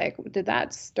illness like, did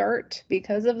that start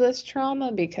because of this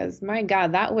trauma? Because my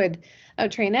God, that would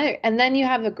train it. And then you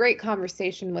have a great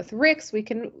conversation with Rex. We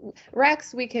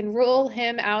can rule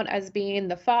him out as being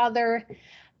the father.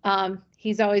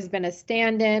 He's always been a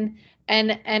stand-in.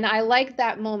 And I like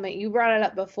that moment. You brought it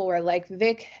up before, like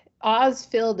Oz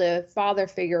filled a father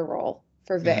figure role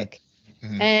for Vic.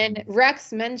 Mm-hmm. And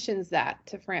Rex mentions that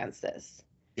to Francis.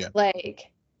 Yeah.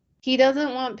 Like, he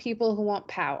doesn't want people who want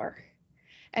power.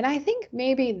 And I think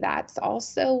maybe that's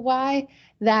also why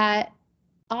that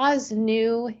Oz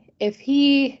knew if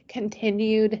he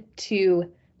continued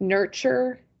to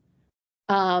nurture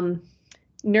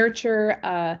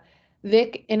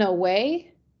Vic in a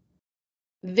way,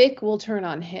 Vic will turn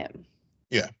on him.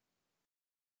 Yeah.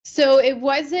 So it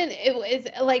was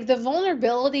like the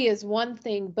vulnerability is one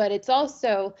thing, but it's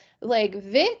also like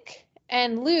Vic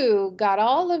and Lou got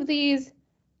all of these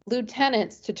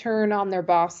lieutenants to turn on their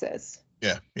bosses.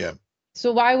 Yeah. Yeah.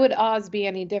 So why would Oz be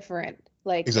any different?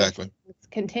 Like, exactly.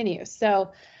 Continue.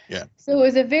 So yeah. So it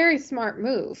was a very smart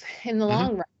move in the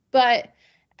long run. But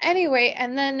anyway,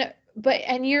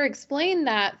 and you're explaining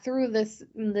that through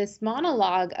this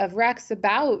monologue of Rex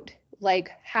about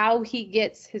like how he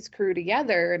gets his crew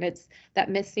together, and it's that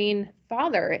missing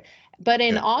father. But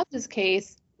in Oz's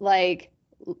case, like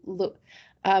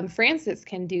Francis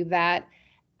can do that,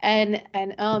 and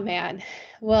oh man,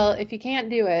 well, if you can't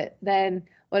do it, then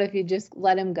what if you just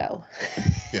let him go?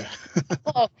 Yeah.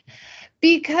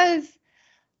 Because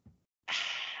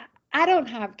I don't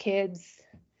have kids,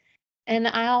 and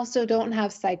I also don't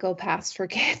have psychopaths for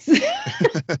kids.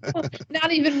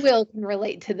 Not even Will can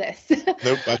relate to this.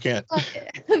 Nope, I can't.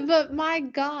 But my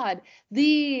God,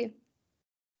 the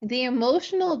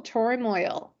emotional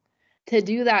turmoil to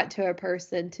do that to a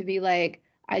person, to be like,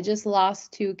 I just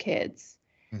lost 2 kids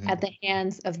at the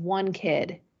hands of one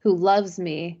kid who loves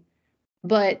me,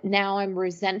 but now I'm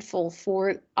resentful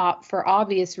for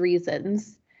obvious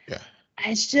reasons. Yeah.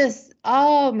 It's just,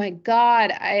 oh my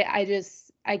God, I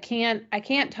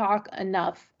can't talk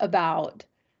enough about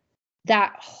this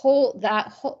whole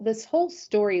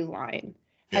storyline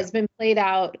has been played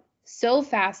out so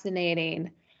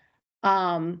fascinating,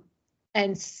 and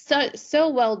so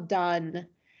well done,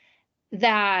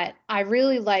 that I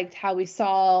really liked how we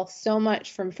saw so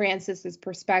much from Francis's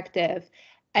perspective.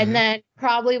 And then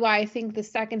probably why I think the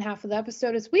second half of the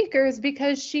episode is weaker is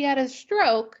because she had a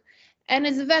stroke and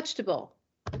is a vegetable.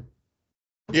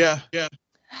 Yeah.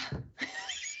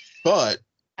 But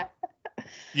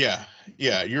yeah,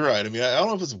 you're right. I mean, I don't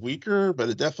know if it's weaker, but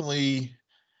it definitely,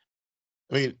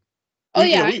 I mean,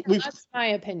 that's my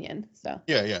opinion. So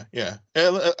yeah.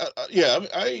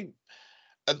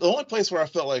 The only place where I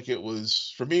felt like it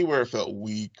was, for me, where it felt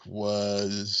weak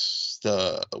was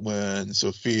when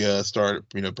Sophia started,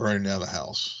 burning down the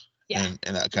house and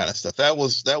that kind of stuff. That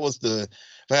was if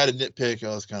I had to nitpick,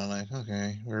 I was kind of like,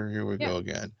 okay, here we go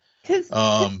again.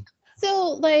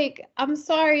 So like, I'm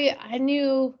sorry, I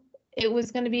knew it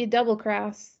was going to be a double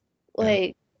cross.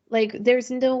 Like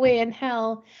there's no way in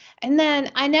hell. And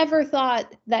then I never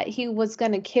thought that he was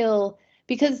going to kill,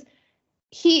 because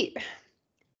he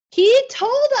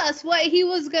told us what he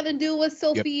was going to do with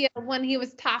Sophia when he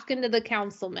was talking to the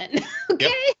councilman.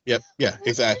 Okay. Yep. Yeah,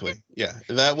 exactly. Yeah.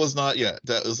 That was not,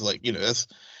 that was like, that's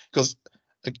because,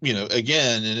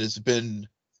 again, and it's been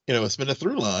a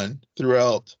through line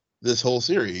throughout this whole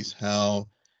series, how,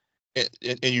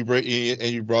 and you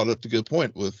brought up the good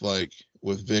point with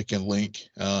Vic and Link,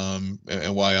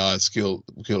 and why Oz killed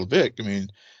Vic. I mean,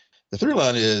 the through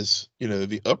line is,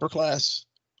 the upper class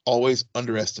always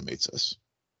underestimates us,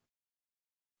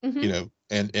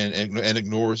 and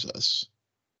ignores us.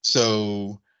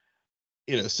 So,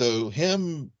 so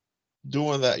him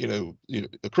doing that,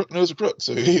 a crook knows a crook.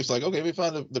 So he was like, okay, let me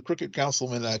find the crooked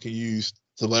councilman I can use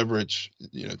to leverage,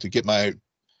 to get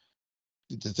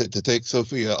to take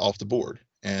Sophia off the board.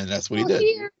 And that's what he did.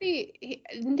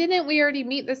 Didn't we already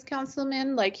meet this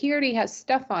councilman? Like, he already has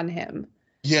stuff on him.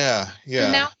 Yeah. So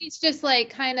now he's just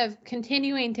like kind of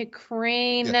continuing to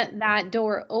crane that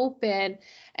door open.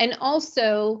 And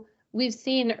also, we've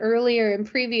seen earlier in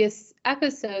previous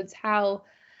episodes how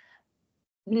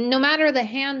no matter the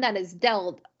hand that is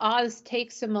dealt, Oz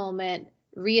takes a moment,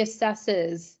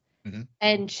 reassesses,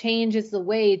 and changes the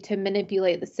way to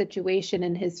manipulate the situation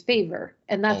in his favor.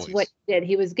 And that's what he did.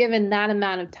 He was given that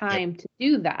amount of time to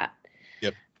do that.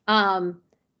 Yep.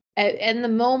 And the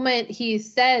moment he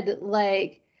said,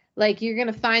 like you're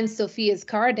gonna find Sophia's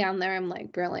car down there, I'm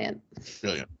like, brilliant.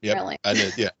 Yep. Brilliant. I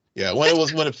did. Yeah. When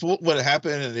it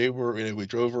happened, and we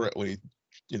drove her, we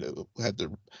had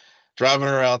to driving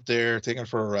her out there, taking her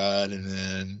for a ride, and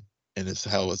then and it's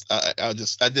how it's.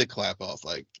 I did clap. I was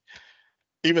like,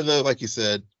 even though, like you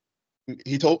said,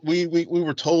 we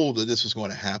were told that this was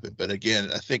going to happen, but again,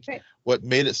 I think Right. what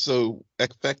made it so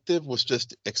effective was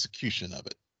just the execution of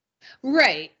it.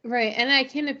 Right, right. And I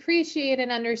can appreciate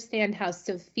and understand how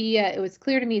Sophia, it was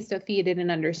clear to me Sophia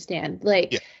didn't understand.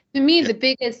 Like, Yeah, to me, yeah, the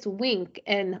biggest wink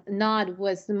and nod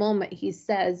was the moment he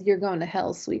says, "You're going to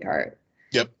hell, sweetheart."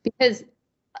 yep,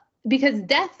 Because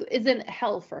death isn't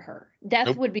hell for her. Death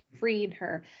nope, would be freeing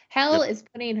her. Hell yep, is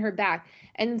putting her back.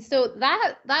 And so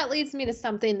that leads me to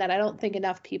something that I don't think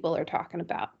enough people are talking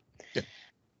about. yeah,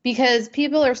 Because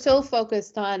people are so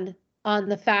focused on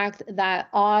the fact that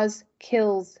Oz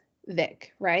kills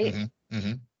Vic, right? mm-hmm,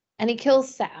 mm-hmm, And he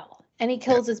kills Sal, and he yeah,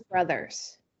 kills his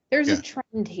brothers. There's a yeah,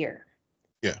 trend here.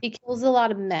 yeah, He kills a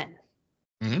lot of men.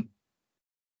 mm-hmm,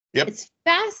 yep, It's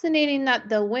fascinating that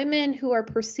the women who are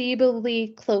perceivably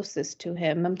closest to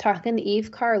him, I'm talking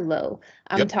Eve Carlo,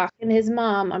 I'm yep, talking his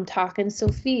mom, I'm talking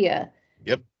Sophia,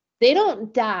 yep. they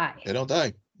don't die, They don't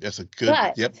die. That's a good.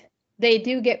 but Yep, they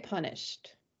do get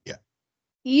punished. yeah.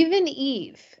 Even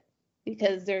Eve,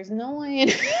 because there's no way.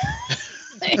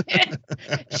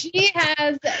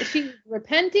 She's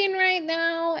repenting right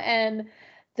now, and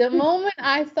the moment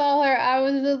I saw her, I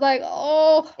was just like,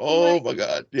 oh my Oh my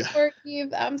God. Yeah. Lord,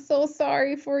 Eve, I'm so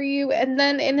sorry for you. And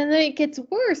then it gets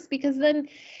worse because then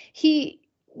he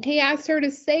he asks her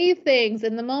to say things,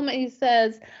 and the moment he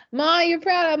says, "Ma, you're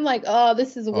proud," I'm like, oh,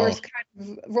 this is the Oh worst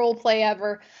kind of role play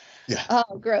ever. yeah.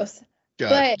 Oh, gross. God.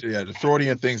 But Yeah. The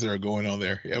Freudian things that are going on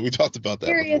there. Yeah. We talked about that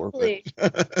before, but seriously,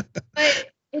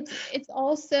 but it's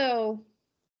also,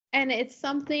 and it's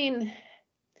something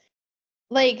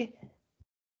like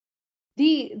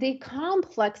the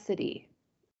complexity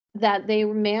that they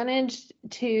managed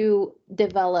to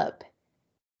develop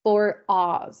for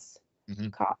Oz,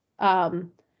 mhm,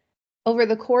 um, over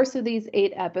the course of these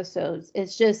 8 episodes,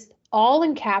 it's just all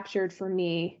encaptured for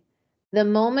me. The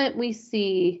moment we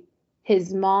see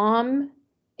his mom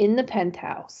in the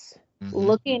penthouse, mhm,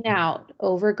 looking out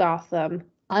over Gotham,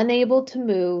 unable to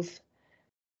move,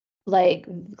 like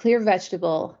clear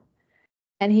vegetable,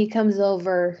 and he comes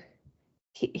over.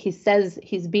 He says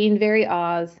he's being very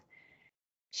Oz.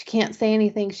 She can't say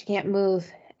anything. She can't move.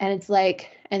 And it's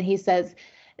like, and he says,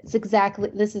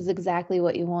 this is exactly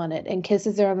what you wanted, and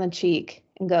kisses her on the cheek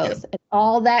and yep, goes, and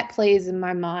all that plays in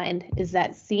my mind is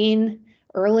that scene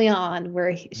early on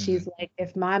where mhm, she's like,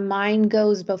 if my mind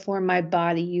goes before my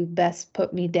body, you best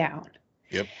put me down.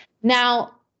 yep,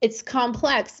 Now, it's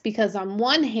complex because on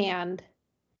one hand,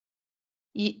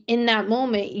 in that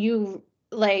moment, you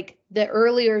like the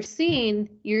earlier scene,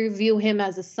 you view him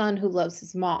as a son who loves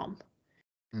his mom,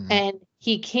 mhm, and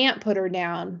he can't put her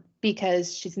down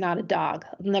because she's not a dog.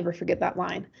 I'll never forget that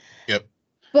line. yep,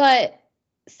 But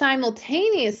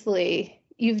simultaneously,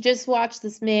 you've just watched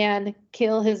this man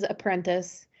kill his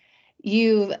apprentice.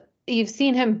 You've you've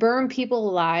seen him burn people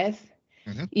alive.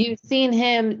 mhm, You've seen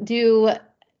him do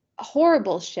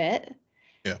horrible shit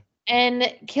yeah,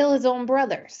 and kill his own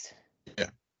brothers. yeah,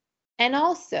 And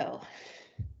also,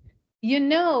 you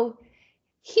know,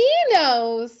 he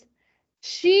knows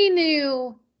she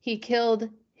knew he killed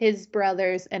his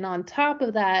brothers, and on top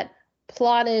of that,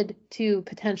 plotted to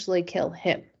potentially kill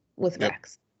him with yep,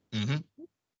 Rex. mhm,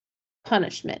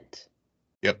 Punishment.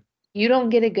 yep, You don't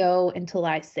get to go until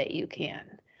I say you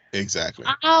can. exactly.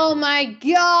 Oh my God.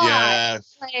 Yeah.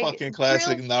 Like, Fucking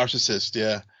classic brilliant. narcissist.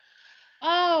 Yeah.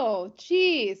 Oh,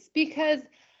 geez. Because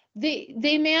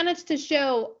they managed to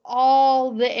show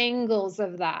all the angles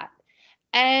of that.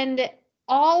 And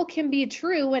all can be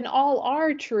true and all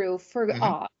are true for Hmm.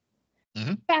 Oz.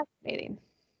 Hmm. Fascinating.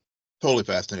 Totally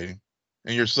fascinating.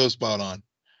 And you're so spot on.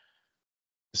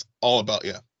 It's all about,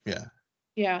 yeah, yeah,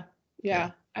 Yeah. yeah.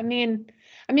 Yeah. I mean,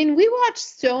 we watch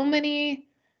so many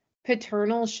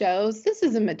paternal shows. This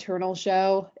is a maternal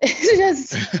show. It's just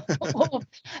so,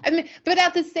 but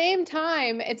at the same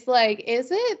time, it's like, is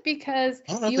it? Because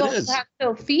I don't know if you it also is. have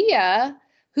Sophia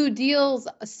who deals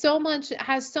so much,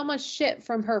 has so much shit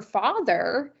from her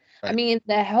father. I Right. mean,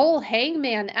 the whole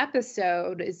Hangman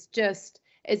episode is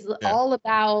Yeah. all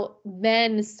about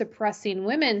men suppressing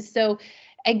women. So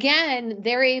again,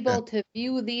 they're Yeah. able to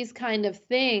view these kind of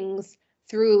things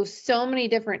through so many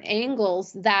different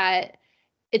angles that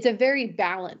it's a very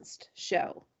balanced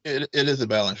show. It is a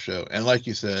balanced show. And like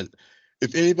you said,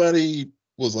 if anybody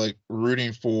was like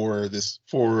rooting for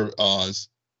Oz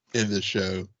in this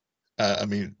show, I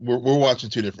mean, we're watching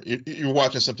two different. You're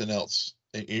watching something else,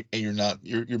 and you're not.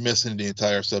 You're missing the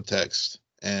entire subtext,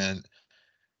 and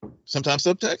sometimes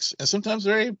subtext, and sometimes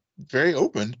very very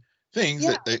open things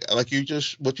Yeah. that like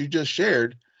what you just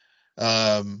shared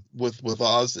with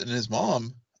Oz and his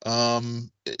mom.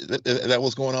 that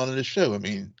was going on in the show. I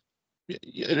mean,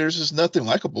 there's just nothing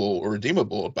likable or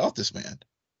redeemable about this man at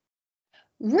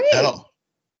Right. all,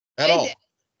 at And,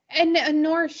 all. and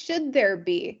nor should there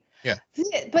be. Yeah.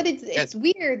 But it's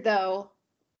weird though,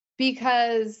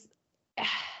 because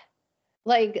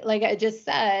like I just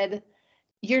said,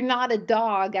 you're not a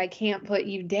dog. I can't put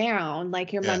you down.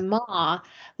 Like you're my Yeah. ma.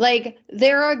 Like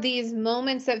there are these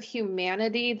moments of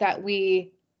humanity that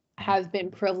we Mhm. have been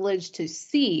privileged to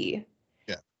see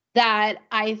Yeah. that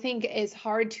I think is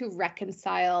hard to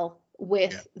reconcile Yeah.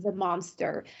 with the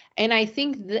monster. And I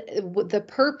think the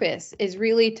purpose is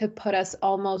really to put us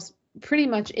almost pretty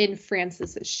much in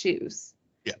Francis's shoes,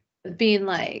 Yeah. being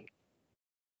like,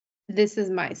 this is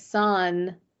my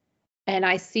son, and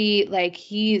I see like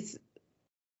he's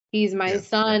my Yeah.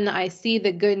 son. I see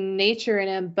the good nature in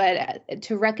him, but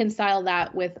to reconcile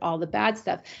that with all the bad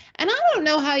stuff. And I don't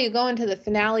know how you go into the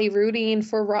finale rooting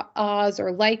for Oz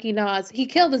or liking Oz. He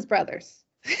killed his brothers.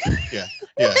 Yeah.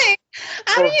 Yeah. Like,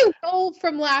 how Or, do you go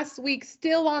from last week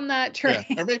still on that train?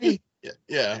 yeah. Or maybe,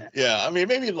 yeah. I mean,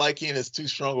 maybe liking is too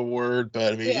strong a word,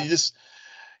 but I mean, Yeah. you just,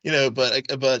 yeah.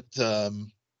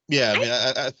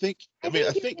 I mean,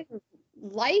 I think you can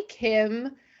like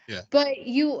him, yeah. but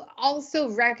you also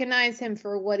recognize him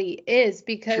for what he is, True.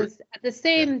 because at the Yeah.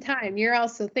 same time, you're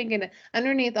also thinking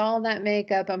underneath all that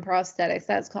makeup and prosthetics,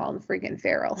 that's Colin freaking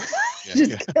Farrell. Yeah.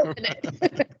 Just Yeah. killing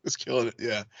it. It's killing it.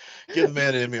 Yeah. Give the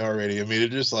man an Emmy already. I mean,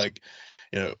 it's just like,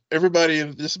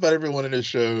 everybody, just about everyone in this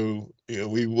show,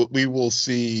 we will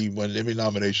see when Emmy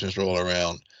nominations roll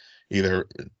around, either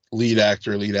lead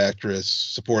actor, lead actress,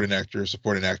 supporting actor,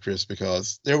 supporting actress,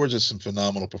 because there were just some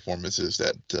phenomenal performances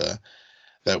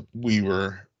that we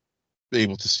were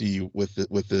able to see with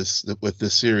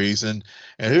this series, and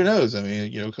who knows? I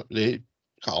mean,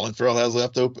 Colin Farrell has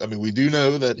left open. I mean, we do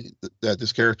know that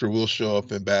this character will show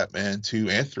up in Batman 2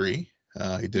 and 3.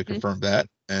 He did Mhm. confirm that,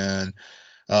 and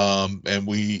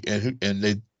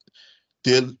they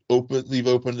did leave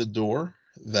open the door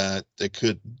that they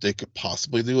could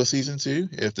possibly do a season 2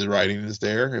 if the writing is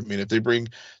there. I mean,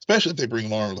 especially if they bring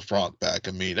Lauren LaFranc back.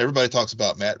 I mean, everybody talks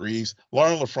about Matt Reeves.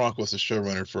 Lauren LaFranc was the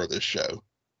showrunner for this show.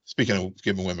 Speaking of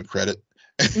giving women credit,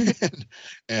 Mhm.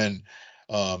 and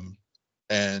um,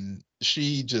 and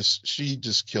she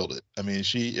just killed it. I mean,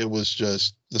 it was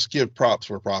just, let's give props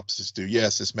where props is due.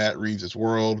 Yes, it's Matt Reeves'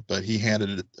 world, but he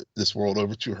handed this world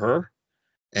over to her,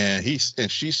 and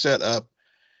she set up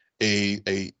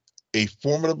a a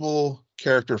formidable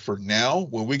character for now.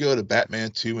 When we go to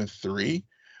Batman 2 and 3,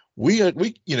 we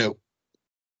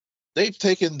they've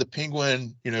taken the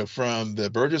Penguin, from the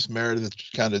Burgess Meredith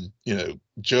kind of,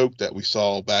 joke that we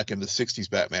saw back in the 60s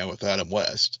Batman with Adam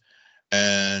West.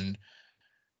 And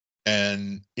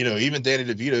even Danny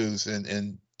DeVito's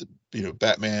and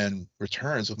Batman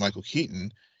Returns with Michael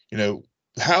Keaton, you know,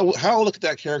 how I look at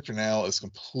that character now is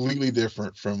completely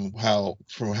different from how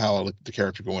I look at the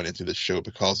character going into this show,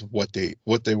 because of what they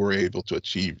were able to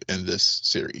achieve in this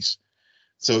series.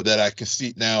 So that I can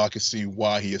see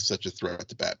why he is such a threat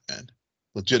to Batman,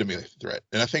 legitimately a threat.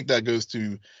 And I think that goes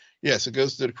to, yes, it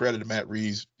goes to the credit of Matt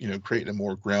Reeves, creating a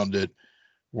more grounded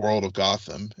world of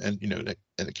Gotham, and and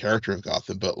the character of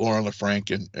Gotham. But Lauren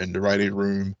LaFranc and the writing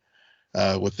room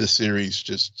with this series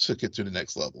just took it to the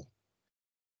next level.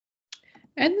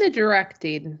 And the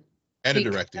directing. And the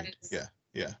Because directing,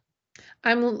 yeah.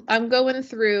 I'm going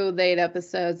through the 8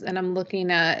 episodes and I'm looking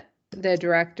at the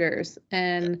directors,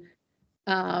 and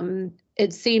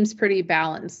it seems pretty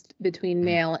balanced between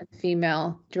male and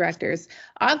female directors.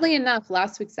 Oddly enough,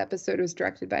 last week's episode was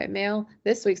directed by a male.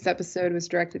 This week's episode was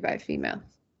directed by a female.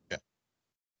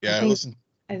 Yeah,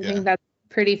 I think that's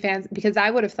pretty fancy, because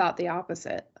I would have thought the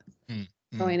opposite mm,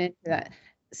 going into that.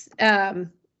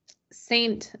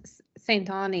 Saint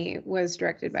Ani was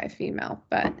directed by a female,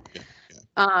 but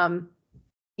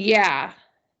yeah.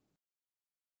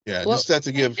 Yeah, Well, just have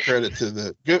to give credit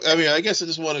to I mean, I guess I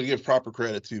just want to give proper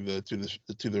credit to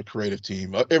the creative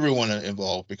team, everyone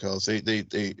involved, because they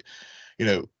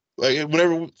like,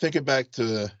 whenever thinking back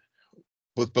to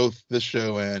with both this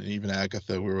show and even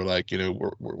Agatha, we were like,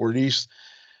 were these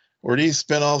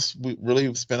spinoffs really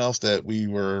spinoffs that we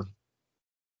were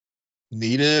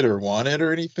needed or wanted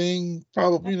or anything?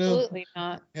 Probably, absolutely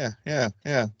not. yeah.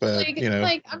 But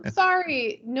I'm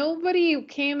sorry, nobody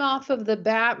came off of the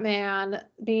Batman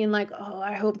being like, "Oh,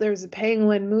 I hope there's a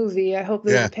Penguin movie. I hope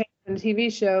there's a Penguin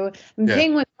TV show." And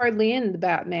Penguin's hardly in the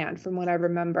Batman, from what I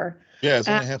remember. Yeah, it's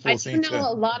only a handful of scenes. I know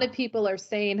a lot of people are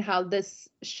saying how this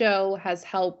show has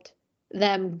helped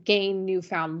them gain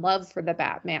newfound love for the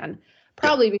Batman.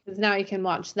 Probably because now you can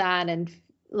watch that, and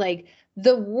like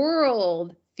the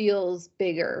world feels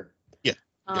bigger. Yeah.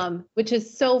 Which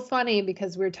is so funny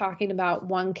because we're talking about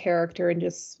one character and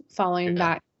just following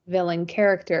that villain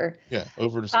character. Yeah,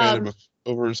 over the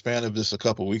span of just a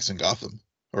couple weeks in Gotham,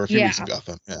 or a few weeks in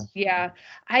Gotham. Yeah.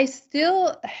 I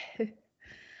still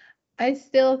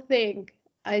think,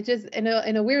 I just, in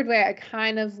a weird way, I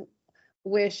kind of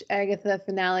wish Agatha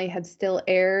finale had still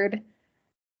aired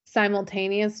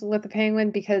simultaneous with the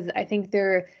Penguin, because I think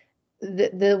the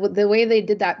way they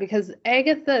did that, because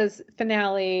Agatha's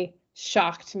finale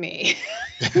shocked me.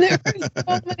 There were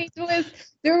so many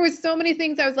twists. There were so many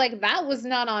things I was like, that was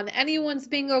not on anyone's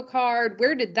bingo card.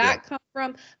 Where did that come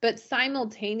from? But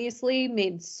simultaneously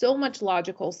made so much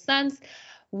logical sense,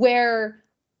 where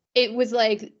it was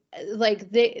like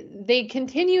they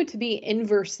continue to be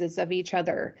inverses of each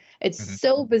other. It's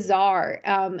so bizarre.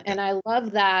 And I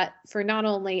love that for not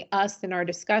only us in our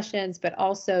discussions, but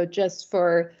also just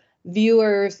for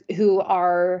viewers who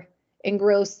are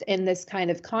engrossed in this kind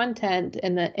of content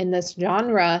in this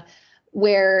genre,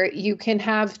 where you can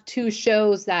have two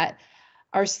shows that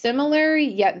are similar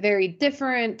yet very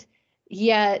different,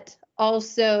 yet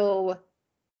also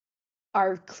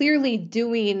are clearly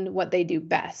doing what they do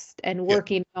best and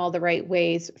working in all the right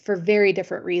ways for very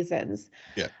different reasons.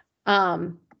 Yeah.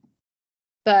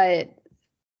 But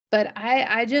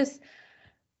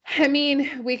I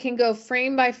mean, we can go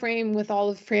frame by frame with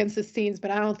all of Francis' scenes, but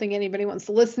I don't think anybody wants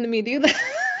to listen to me do that.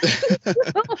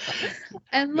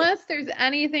 Unless there's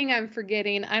anything I'm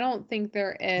forgetting, I don't think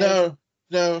there is.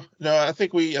 No. I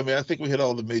think we hit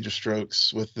all the major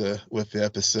strokes with the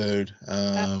episode.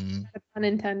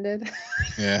 Unintended.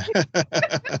 Yeah.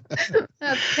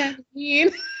 That's kind of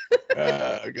mean.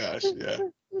 Gosh,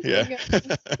 yeah.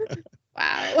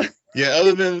 Wow. Yeah,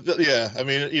 other than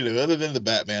the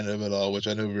Batman of it all, which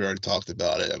I know we already talked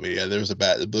about it. I mean, there was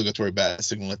obligatory bat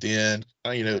signal at the end.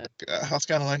 I was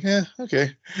kind of like,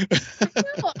 okay.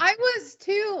 I was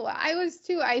too.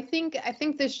 I think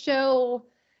the show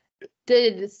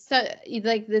did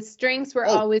like the strengths were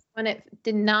always when it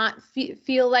did not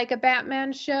feel like a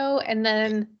Batman show, and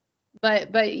then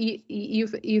but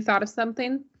you thought of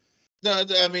something. No,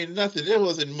 I mean, nothing. It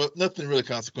wasn't nothing really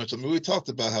consequential. I mean, we talked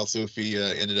about how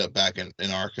Sophia ended up back in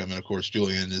Arkham, and of course,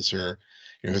 Julian is her,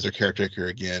 is her caretaker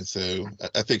again. So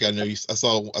I think I know I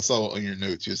saw on your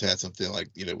notes you just had something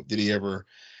like, did he ever,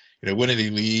 when did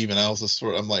he leave? And I was just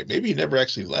I'm like, maybe he never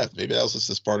actually left. Maybe that was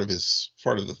just part of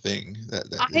the thing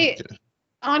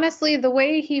honestly, the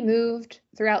way he moved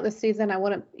throughout the season,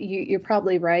 you're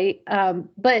probably right.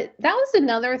 But that was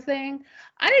another thing.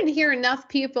 I didn't hear enough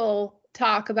people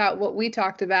talk about what we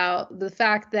talked about, the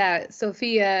fact that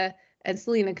Sophia and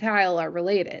Selena Kyle are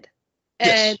related.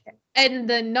 And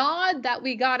the nod that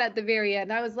we got at the very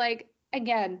end, I was like,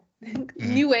 again,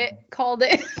 knew it, called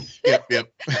it. Yep.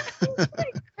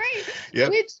 Like, great.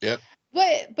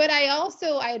 But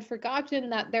I had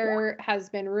forgotten that there has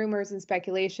been rumors and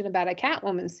speculation about a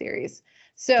Catwoman series.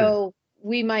 So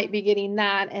we might be getting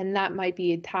that, and that might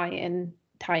be a tie-in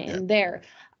there.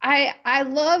 I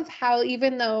love how,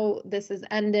 even though this has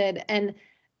ended, and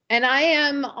I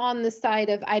am on the side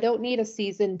of, I don't need a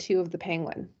season 2 of the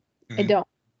Penguin. I don't.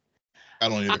 I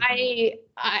don't either.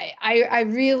 I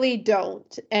really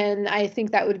don't, and I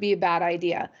think that would be a bad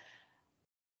idea.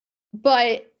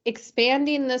 But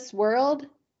expanding this world,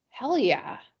 hell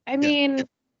yeah. I mean,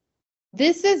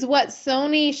 this is what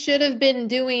Sony should have been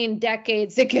doing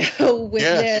decades ago with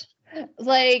this.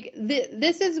 Like,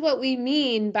 this is what we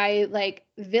mean by, like,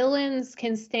 villains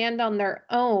can stand on their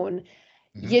own.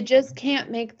 You just can't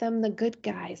make them the good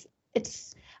guys.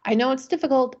 I know it's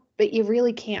difficult, but you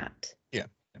really can't.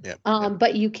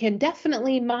 But you can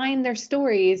definitely mine their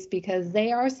stories because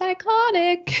they are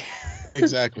psychotic.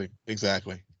 Exactly.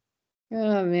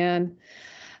 Oh man.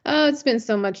 Oh, it's been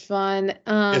so much fun. It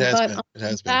has been. On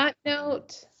that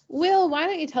note, Will, why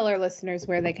don't you tell our listeners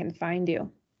where they can find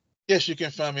you? Yes, you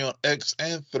can find me on X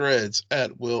and Threads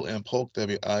at Will M Polk,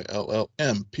 WILLMPOLK.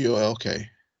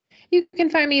 You can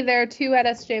find me there too at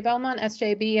SJ Belmont,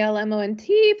 SJBLMONT.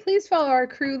 Please follow our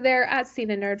crew there at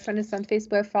Scene and Nerd. Find us on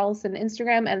Facebook, follow us on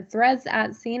Instagram, and Threads at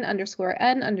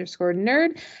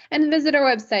Scene_N_Nerd. And visit our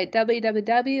website,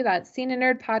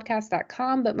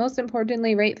 www.sceneandnerdpodcast.com. But most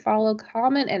importantly, rate, follow,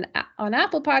 comment, and on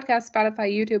Apple Podcasts,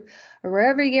 Spotify, YouTube, or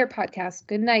wherever you get your podcasts.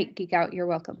 Good night, Geek Out. You're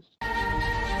welcome.